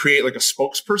create like a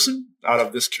spokesperson out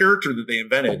of this character that they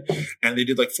invented, and they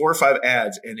did like 4 or 5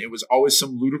 ads, and it was always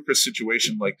some ludicrous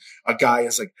situation, like a guy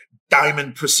is like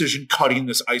diamond precision cutting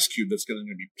this ice cube that's going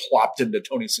to be plopped into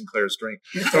Tony Sinclair's drink,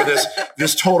 or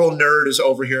this total nerd is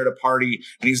over here at a party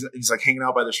and he's like hanging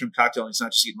out by the shrimp cocktail, and he's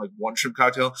not just eating like one shrimp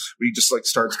cocktail, but he just like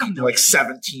starts eating like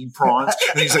 17 prawns,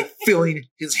 and he's like filling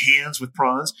his hands with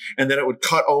prawns, and then it would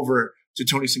cut over to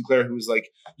Tony Sinclair, who was like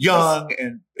young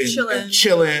and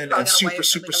chilling and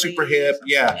super hip.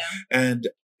 Yeah. And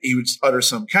he would utter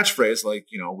some catchphrase like,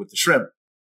 with the shrimp,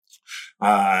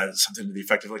 something to the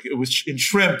effect of like, it was in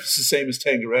shrimp, it's the same as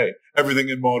Tanqueray. Everything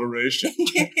in moderation.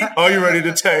 Are you ready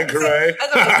to Tanqueray?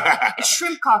 A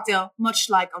shrimp cocktail, much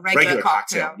like a regular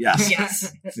cocktail.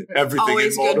 Yes. Everything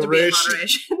always in moderation. good to be in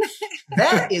moderation.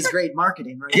 That is great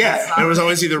marketing, right? Yeah. It was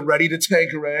always either ready to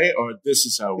Tanqueray or this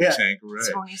is how we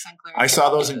Tanqueray. Tony Sinclair. I saw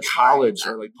those in college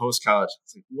or like post-college.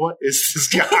 It's like, what is this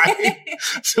guy?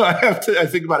 So I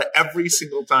think about it every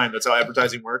single time. That's how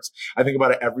advertising works. I think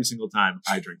about it every single time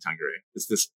I drink Tanqueray. It's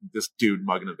this dude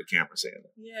mugging at the camera saying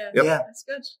it. Yeah, that's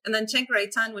good. And then Tanqueray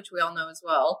 10, which we all know as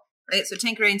well, right? So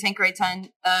Tanqueray and Tanqueray 10,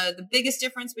 the biggest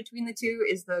difference between the two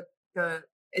is the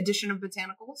addition of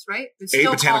botanicals, right? It's 8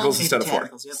 botanicals instead of 4.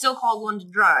 Yep. Still called London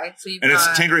Dry. So and it's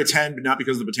Tanqueray 10, but not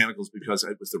because of the botanicals, because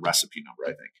it was the recipe number,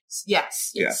 I think.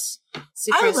 Yes.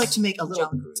 I would like to make a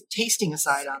little tasting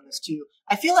aside on this too.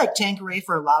 I feel like Tanqueray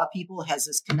for a lot of people has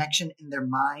this connection in their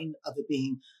mind of it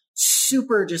being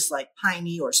super just like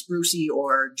piney or sprucey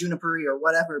or junipery or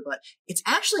whatever, but it's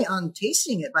actually, on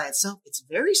tasting it by itself, it's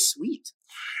very sweet.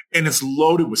 And it's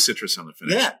loaded with citrus on the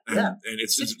finish. Yeah. And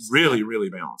it's really, really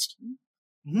balanced.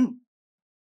 Mm-hmm.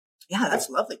 Yeah, that's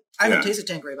lovely. I haven't tasted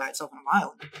Tanqueray by itself in a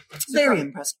while. It's very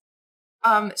impressive.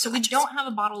 So we don't have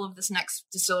a bottle of this next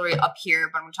distillery up here,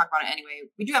 but I'm going to talk about it anyway.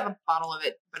 We do have a bottle of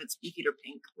it, but it's Beefeater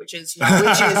Pink, which is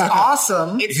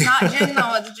awesome. It's not gin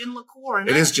though; it's gin liqueur.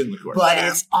 It is gin liqueur, but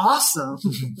it's awesome.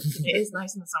 It is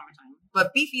nice in the summertime.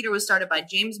 But Beefeater was started by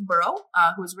James Burrow,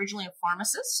 who was originally a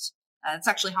pharmacist. That's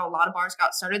actually how a lot of bars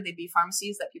got started. They'd be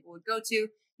pharmacies that people would go to.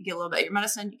 You get a little bit of your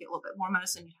medicine, you get a little bit more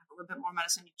medicine, you have a little bit more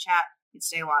medicine, you chat, you'd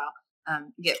stay a while.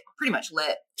 You get pretty much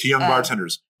lit. To young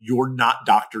bartenders, you're not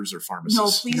doctors or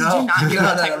pharmacists. No, please do not give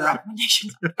that type of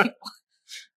recommendations on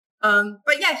people.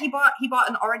 But yeah, he bought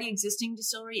an already existing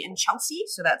distillery in Chelsea,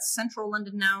 so that's central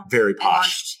London now. Very posh. And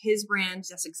launched his brand.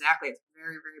 Yes, exactly. It's a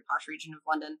very, very posh region of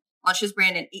London. Launched his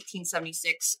brand in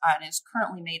 1876 and is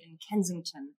currently made in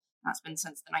Kensington. That's been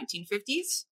since the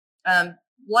 1950s.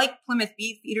 Like Plymouth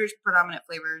Beefeater's predominant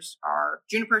flavors are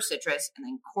juniper, citrus, and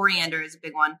then coriander is a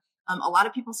big one. A lot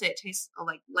of people say it tastes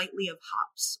like lightly of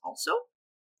hops also.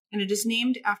 And it is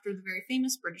named after the very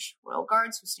famous British royal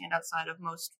guards who stand outside of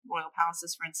most royal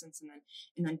palaces, for instance,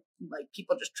 and then like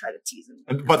people just try to tease them.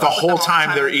 But the whole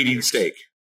time they're eating steak.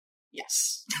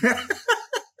 Yes.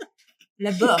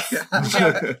 Le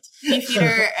boeuf.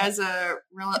 Beefeater, as a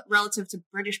relative to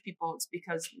British people, it's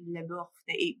because le boeuf,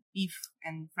 they ate beef,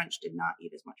 and French did not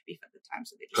eat as much beef at the time,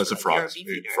 so they just because of frogs.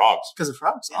 Because of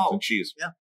frogs, yeah. And cheese. Yeah.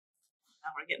 Now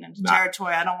we're getting into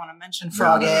territory I don't want to mention.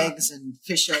 Frog eggs and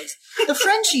fish eggs. The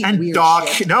French eat and weird dog.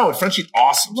 shit. No, French eat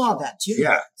awesome. Love that too.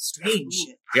 Yeah. Strange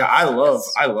shit. Yeah, I love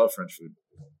French food.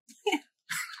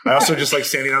 I also just like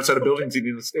standing outside of buildings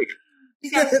eating a steak.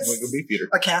 Yes. Like a Beefeater.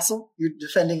 A castle? You're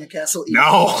defending a castle?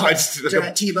 No, I just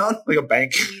giant T-bone? Like a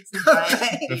bank. Beaver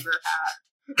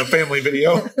hat. A family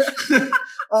video.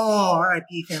 Oh,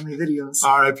 R.I.P. Family Videos.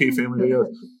 R.I.P. Family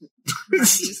Videos.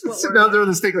 So now they're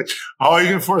this thing like, oh, you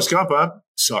can Forrest Gump, huh?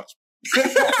 Sucks. Let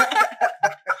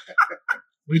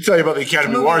me tell you about the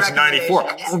Academy Awards in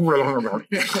 '94.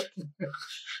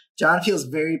 John feels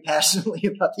very passionately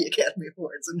about the Academy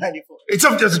Awards in '94. It's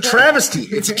a travesty.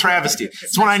 It's a travesty.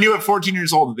 It's when I knew at 14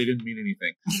 years old that they didn't mean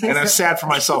anything. And I'm sad for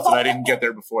myself that I didn't get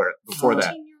there before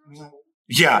that.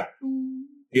 Yeah.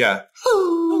 Yeah.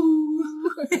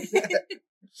 Finally.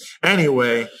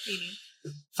 Anyway.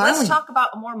 Let's talk about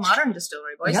a more modern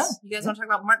distillery, boys. Yeah. You guys want to talk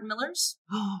about Martin Miller's?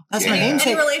 That's my namesake.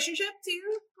 Any relationship to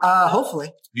you?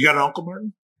 Hopefully. You got an Uncle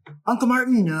Martin? Uncle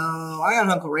Martin? No. I got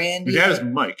an Uncle Randy. Your dad is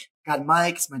Mike. Got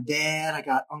Mike. It's my dad. I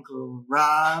got Uncle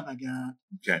Rob. I got...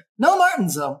 Okay. No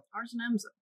Martins, though. R's and M's,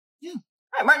 though. Yeah. All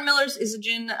right. Martin Miller's is a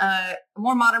gin, a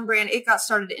more modern brand. It got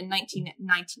started in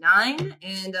 1999.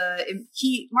 And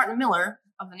Martin Miller,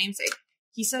 of the namesake,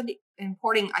 he said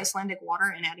importing Icelandic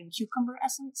water and adding cucumber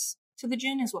essence to the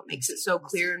gin is what makes it so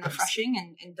clear and refreshing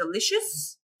and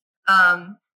delicious.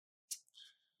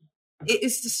 It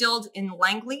is distilled in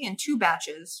Langley in 2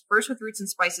 batches, first with roots and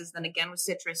spices, then again with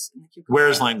citrus and the cucumber. Where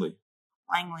is Langley?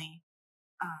 Langley.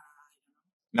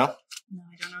 No? No,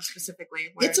 I don't know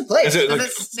specifically. Where. It's a place. Does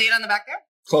it say it on the back there?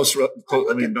 Close. I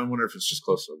mean, I wonder if it's just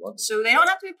close to London. So they don't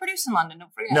have to be produced in London,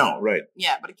 don't forget. No, right.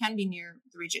 Yeah, but it can be near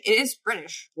the region. It is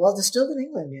British. Well, distilled in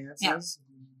England, yeah.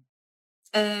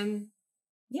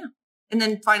 Yeah. And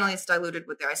then finally it's diluted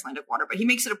with the Icelandic water. But he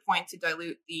makes it a point to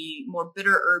dilute the more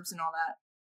bitter herbs and all that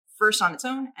first on its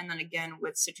own and then again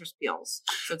with citrus peels.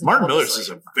 So Martin Miller's is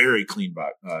a very clean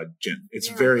gin. It's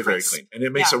very, very clean. And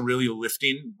it makes a really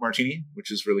lifting martini,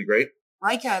 which is really great.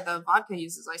 Rika, the vodka,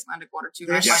 uses Icelandic water too.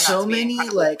 There's so many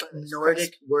like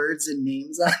Nordic words and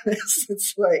names on this.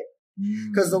 It's like,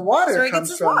 because the water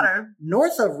comes from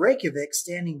north of Reykjavik,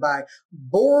 standing by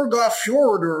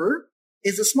Borgafjordur,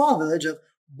 is a small village of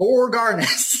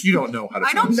Borgarnes. You don't know how to.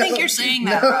 I don't think you're saying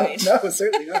that right. No,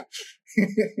 certainly not.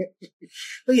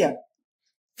 But yeah,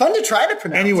 fun to try to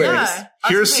pronounce. Anyways,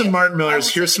 here's some Martin Miller's.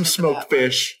 Here's some smoked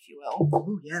fish. If you will.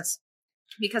 Oh yes,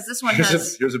 because this one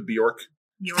has. Here's a Bjork.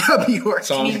 Bjork.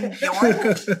 Song.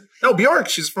 Bjork? No, Bjork.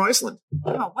 She's from Iceland.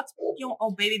 Oh, what's Bjorn? Oh,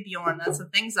 baby Bjorn. That's the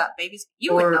things that babies.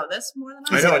 You would know this more than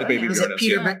I know what baby Bjorn is.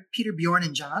 Peter Bjorn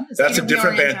and John? That's a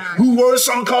different band. Who wrote a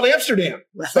song called Amsterdam?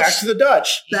 Back to the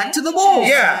Dutch. Back to the bowl.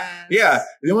 Yeah.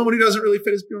 The only one who doesn't really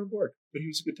fit is Bjorn Borg, but he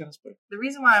was a good tennis player. The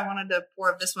reason why I wanted to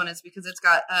pour of this one is because it's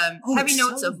got heavy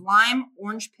notes of lime,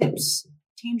 orange pips,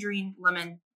 tangerine,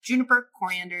 lemon, juniper,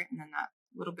 coriander, and then that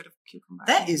little bit of cucumber.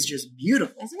 That is just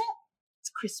beautiful. Isn't it? It's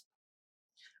crisp.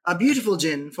 A beautiful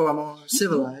gin for a more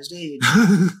civilized age.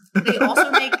 They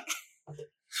also make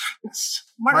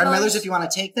Martin Miller's. If you want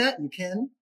to take that, you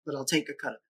can, but I'll take a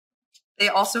cut of it. They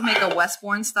also make a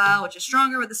Westbourne style, which is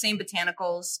stronger with the same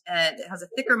botanicals. And it has a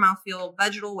thicker mouthfeel,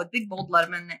 vegetal with big bold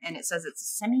lemon, and it says it's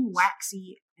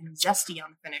semi-waxy and zesty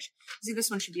on the finish. See,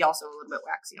 this one should be also a little bit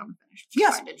waxy on the finish.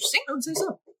 Yes, interesting. I would say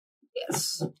so.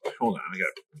 Yes. Hold on, I got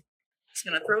it. Just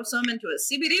gonna throw some into a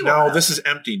CBD water. No, this is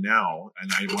empty now,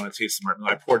 and I want to taste the Martin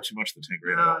Miller. I poured too much of the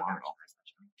Tanqueray. I don't want it all.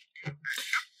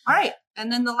 All right, and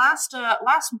then the last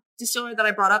distillery that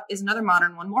I brought up is another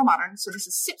modern one, more modern. So this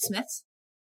is Sipsmith.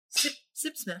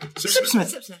 Sipsmith.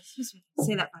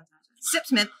 Say that 5 times.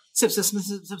 Sipsmith.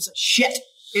 Sipsmith. Shit.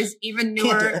 Is even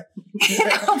newer.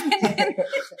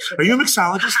 Are you a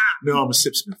mixologist? No, I'm a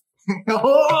Sipsmith.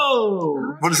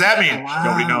 Oh, what does that mean? Wow.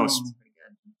 Nobody knows.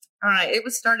 All right. It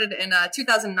was started in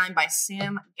 2009 by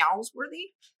Sam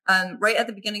Galsworthy. Right at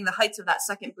the beginning, the heights of that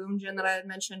second boom gin that I had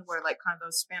mentioned, where like kind of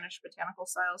those Spanish botanical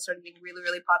styles started getting really,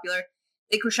 really popular.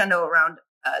 They crescendo around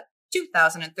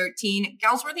 2013.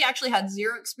 Galsworthy actually had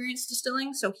 0 experience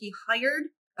distilling, so he hired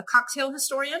a cocktail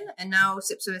historian and now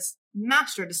Sipsmith's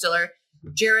master distiller,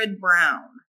 Jared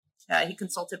Brown. He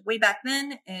consulted way back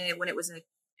then when it was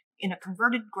in a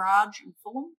converted garage in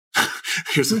Fulham.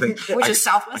 Here's the thing. Which is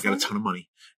Southwest. I got a ton of money,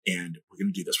 and we're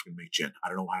going to do this. We're going to make gin. I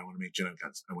don't know why I want to make gin. I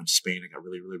went to Spain. I got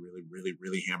really, really, really, really,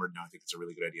 really hammered. Now I think it's a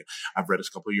really good idea. I've read a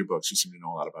couple of your books. You seem to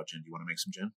know a lot about gin. Do you want to make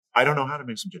some gin? I don't know how to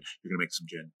make some gin. You're going to make some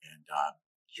gin, and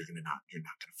you're not going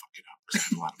to fuck it up because I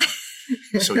have a lot of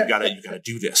money. So you got to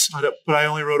do this. But I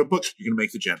only wrote a book. You're going to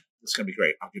make the gin. It's going to be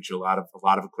great. I'll get you a lot of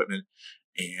equipment,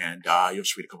 and you'll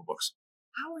just read a couple books.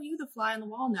 How are you the fly on the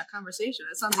wall in that conversation?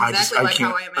 It sounds exactly like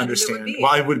how I imagined it would be.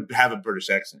 Well, I would have a British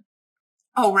accent.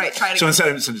 Oh, right. Try it so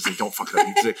again. instead of saying, don't fuck it up,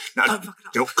 you say,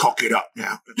 don't cock it up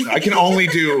now. I can only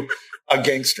do a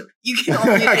gangster. You can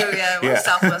only do,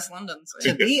 Southwest London.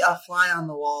 So. To be a fly on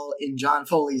the wall in John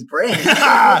Foley's brain.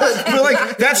 But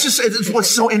like, that's just it's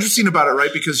what's so interesting about it,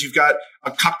 right? Because you've got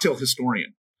a cocktail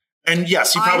historian. And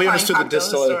yes, he probably understood the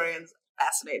distillery.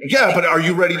 fascinating. Yeah, but are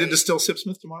you ready to distill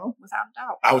Sipsmith tomorrow? Without a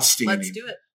doubt. Outstanding. Let's do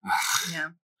it. Yeah.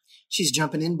 She's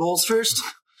jumping in bowls first.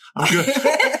 I'm good.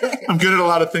 I'm good at a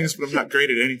lot of things, but I'm not great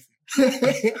at anything.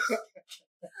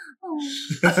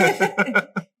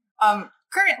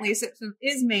 Currently, Sipsmith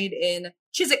is made in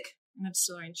Chiswick, a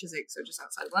distillery in Chiswick, so just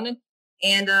outside of London.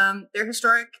 And their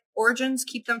historic origins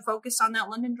keep them focused on that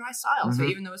London dry style. Mm-hmm. So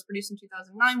even though it was produced in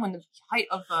 2009, when the height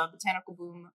of botanical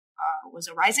boom was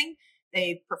arising,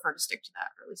 they prefer to stick to that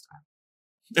early style.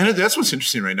 And that's what's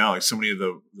interesting right now. Like so many of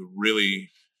the really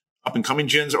up and coming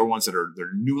gins or ones that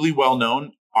they're newly well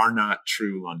known are not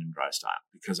true London dry style,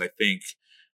 because I think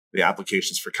the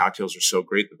applications for cocktails are so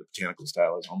great that the botanical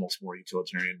style is almost more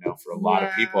utilitarian now for a lot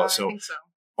of people. So, I think so.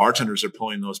 Bartenders are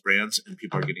pulling those brands and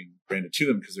people are getting branded to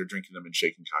them because they're drinking them and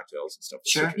shaking cocktails and stuff.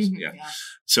 Sure. Mm-hmm. Yeah.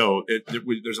 So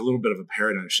there's a little bit of a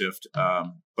paradigm shift.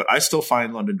 But I still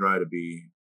find London Dry to be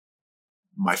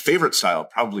my favorite style,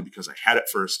 probably because I had it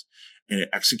first and it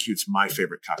executes my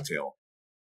favorite cocktail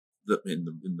in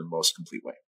the most complete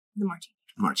way. The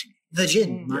martini. The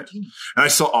gin martini. And I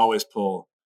still always pull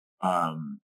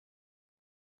London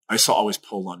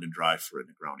Dry for a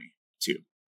Negroni too.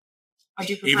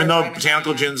 Even though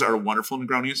botanical gins are wonderful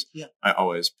Negronis, I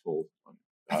always pull.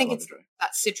 I think it's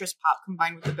that citrus pop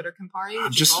combined with the bitter Campari.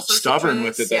 I'm just stubborn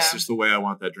with it. That's just the way I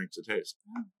want that drink to taste.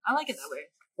 Yeah, I like it that way.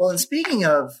 Well, and speaking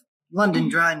of London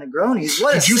Dry Negronis,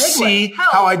 what did you see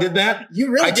how I did that? You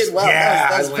really did well. Yeah,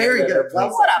 that was very good.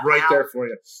 Well, right there for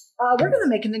you. We're going to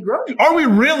make a Negroni. Are we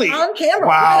really? On camera.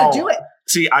 Wow. We're going to do it.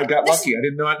 See, I got lucky. I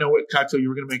did not know what cocktail you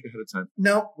were going to make ahead of time.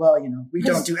 No, well, we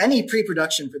don't do any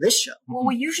pre-production for this show. Well,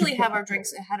 we usually have our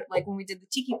drinks ahead of, like when we did the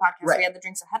Tiki podcast, we had the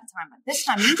drinks ahead of time. But this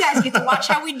time, you guys get to watch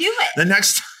how we do it. The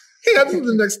next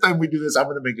time we do this, I'm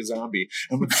going to make a zombie.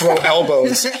 I'm going to throw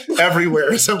elbows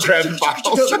everywhere as I'm grabbing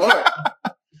bottles.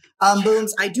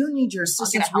 Booms, I do need your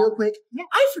assistance real quick. Yeah.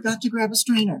 I forgot to grab a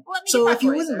strainer. So if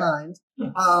you wouldn't mind.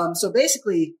 So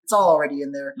basically, it's all already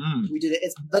in there. We did it.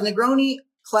 It's the Negroni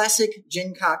classic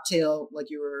gin cocktail, like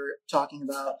you were talking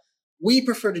about. We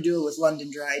prefer to do it with London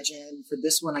Dry gin. For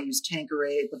this one, I use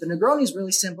Tanqueray. But the Negroni is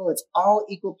really simple. It's all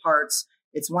equal parts.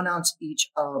 It's 1 ounce each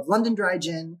of London Dry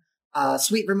gin,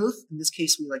 sweet vermouth. In this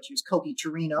case, we like to use Cochi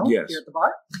Torino here at the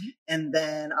bar. And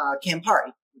then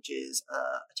Campari, which is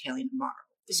Italian Amaro.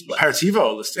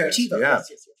 Aperitivo listed. Aperitivo, yes.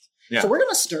 So we're going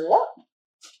to stir it up.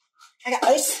 I got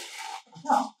ice.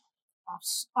 No.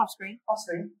 Off screen.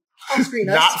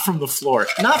 Not from the floor.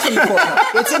 Not from the floor. No.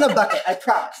 It's in a bucket, I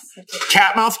promise.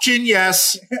 Catmouth gin,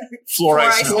 yes. Floor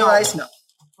ice, no. Floor ice, no.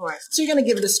 So you're going to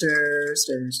give it a stir.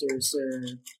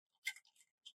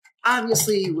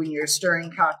 Obviously, when you're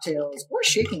stirring cocktails or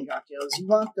shaking cocktails, you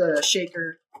want the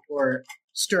shaker or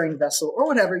stirring vessel or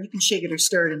whatever. You can shake it or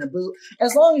stir it in a boot,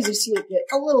 as long as you see it get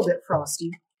a little bit frosty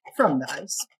from the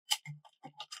ice.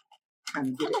 Kind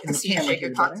of get it in the camera. Shake a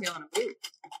cocktail in a boot.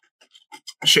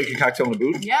 Shake a cocktail in a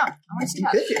boot? Yeah, I want to see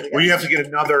that. Or you have to get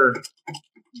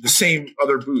the same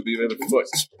other boot, the other foot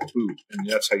boot, and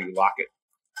that's how you lock it.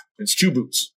 It's 2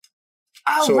 boots.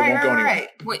 Oh, so right.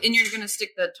 Wait, and you're going to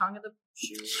stick the tongue of the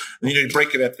shoe? And you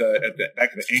break it at the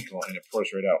back of the ankle, and it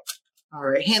pours right out. All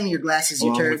right, hand me your glasses,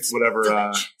 you turds.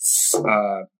 Whatever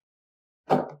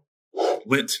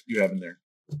lint you have in there.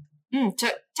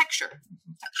 Texture.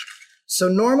 So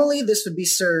normally this would be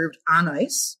served on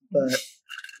ice, but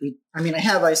I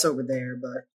have ice over there,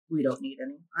 but we don't need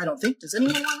any. I don't think. Does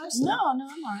anyone want ice? No, I'm all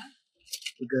right.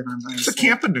 We're good on ice. It's a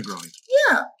camping Negroni.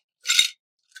 Yeah.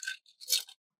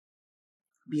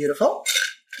 Beautiful.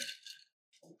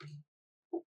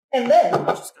 And then,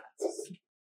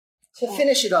 to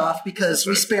finish it off, because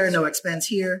we spare no expense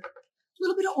here, a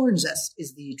little bit of orange zest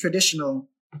is the traditional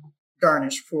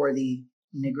garnish for the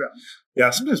Negroni.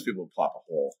 Yeah, sometimes people plop a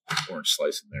whole orange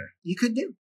slice in there. You could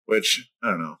do. Which,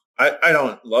 I don't know. I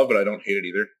don't love, but I don't hate it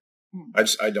either.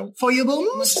 I don't. For you,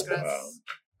 Booms?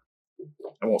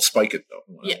 I won't spike it, though.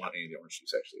 I don't want any of the orange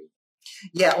juice, actually.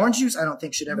 Yeah, orange juice I don't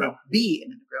think should ever be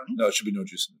in a Negroni. No, it should be no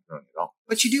juice in a Negroni at all.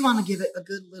 But you do want to give it a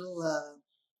good little...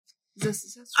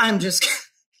 I'm just...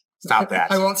 Stop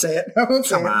that. I won't say it.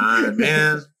 Come on,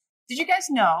 man. Did you guys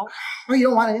know? Oh, you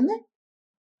don't want it in there?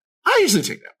 I usually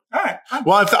take that. All right.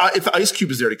 Well, if the ice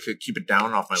cube is there to keep it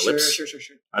down off my lips. Sure.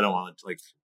 I don't want it to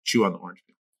chew on the orange.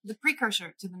 The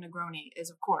precursor to the Negroni is,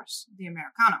 of course, the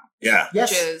Americano. Yeah. Yes.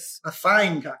 Which is a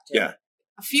fine cocktail. Yeah.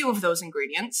 A few of those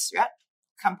ingredients,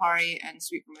 Campari and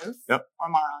sweet vermouth, or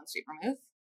Amaro and sweet vermouth,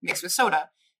 mixed with soda.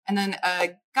 And then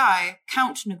a guy,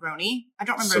 Count Negroni, I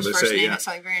don't remember his first name, it's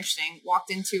something very interesting,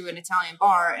 walked into an Italian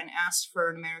bar and asked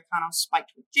for an Americano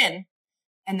spiked with gin.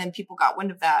 And then people got wind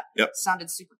of that.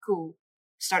 Sounded super cool.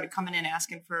 Started coming in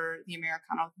asking for the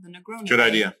Americano, the Negroni. Good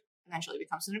idea. eventually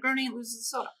becomes a Negroni and loses the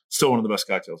soda. Still one of the best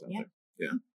cocktails out Yeah. there.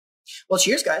 Yeah. Well,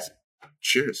 cheers, guys.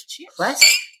 Cheers. Cheers. Classic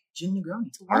gin Negroni.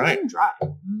 It's All right. London Dry.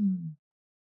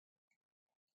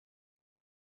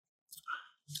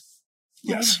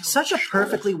 Yes. Such a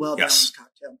perfectly well balanced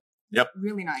cocktail. Yep.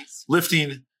 Really nice.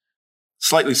 Lifting,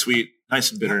 slightly sweet,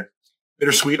 nice and bitter.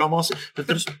 Bittersweet almost.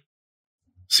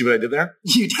 See what I did there?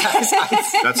 You guys,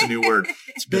 That's a new word.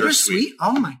 It's bittersweet.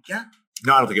 Oh my god!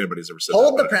 No, I don't think anybody's ever said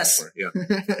Hold that the press. before.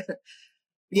 Yeah.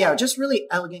 Yeah, just really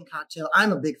elegant cocktail.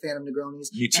 I'm a big fan of Negronis.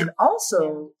 Me too. And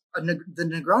also, the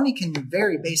Negroni can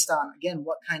vary based on, again,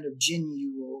 what kind of gin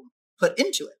you will put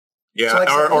into it. Yeah, So like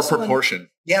I said, or this one- proportion.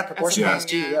 Yeah, proportion-wise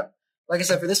too. Yeah. Yeah. Like I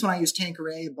said, for this one I use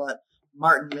Tanqueray, but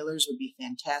Martin Miller's would be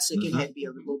fantastic, and it'd be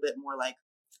a little bit more like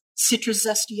citrus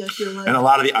zesty, I feel like. And a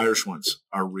lot of the Irish ones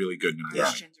are really good. Yeah.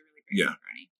 Irish gins are really great. Yeah.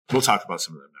 Negroni. We'll talk about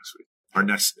some of them next week. Our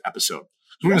next episode.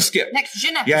 We're going to skip. Next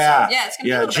gin episode. Yeah. Yeah, it's going to be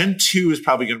a Yeah, little Gin bit. 2 is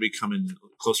probably going to be coming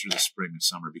closer to the spring and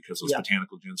summer because those Yeah.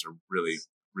 botanical gins are really,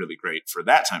 really great for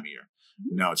that time of year.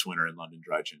 Now it's winter and London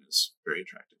Dry Gin is very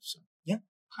attractive. So,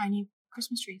 Piney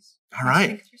Christmas trees. all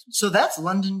right. So that's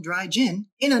London Dry Gin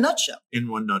in a nutshell, In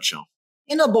one nutshell.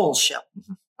 in a bowl shell.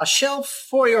 Mhm. A shell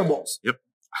for your bowls.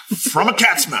 From a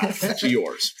cat's mouth to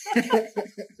yours.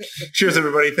 Cheers,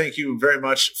 everybody. Thank you very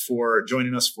much for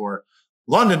joining us for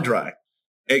London Dry,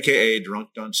 a.k.a. Drunk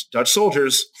Dutch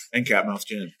Soldiers and Catmouth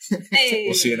Gin. Hey.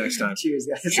 We'll see you next time. Cheers,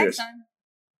 guys. Next Cheers. time.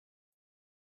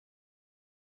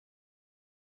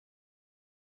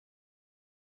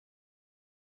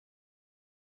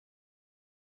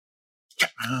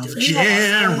 Catmouth You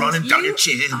Gin, are running down your you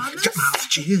chin. are the Catmouth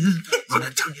Gin,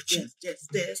 running down your chin. Yes,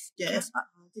 yes, yes,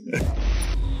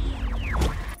 yes.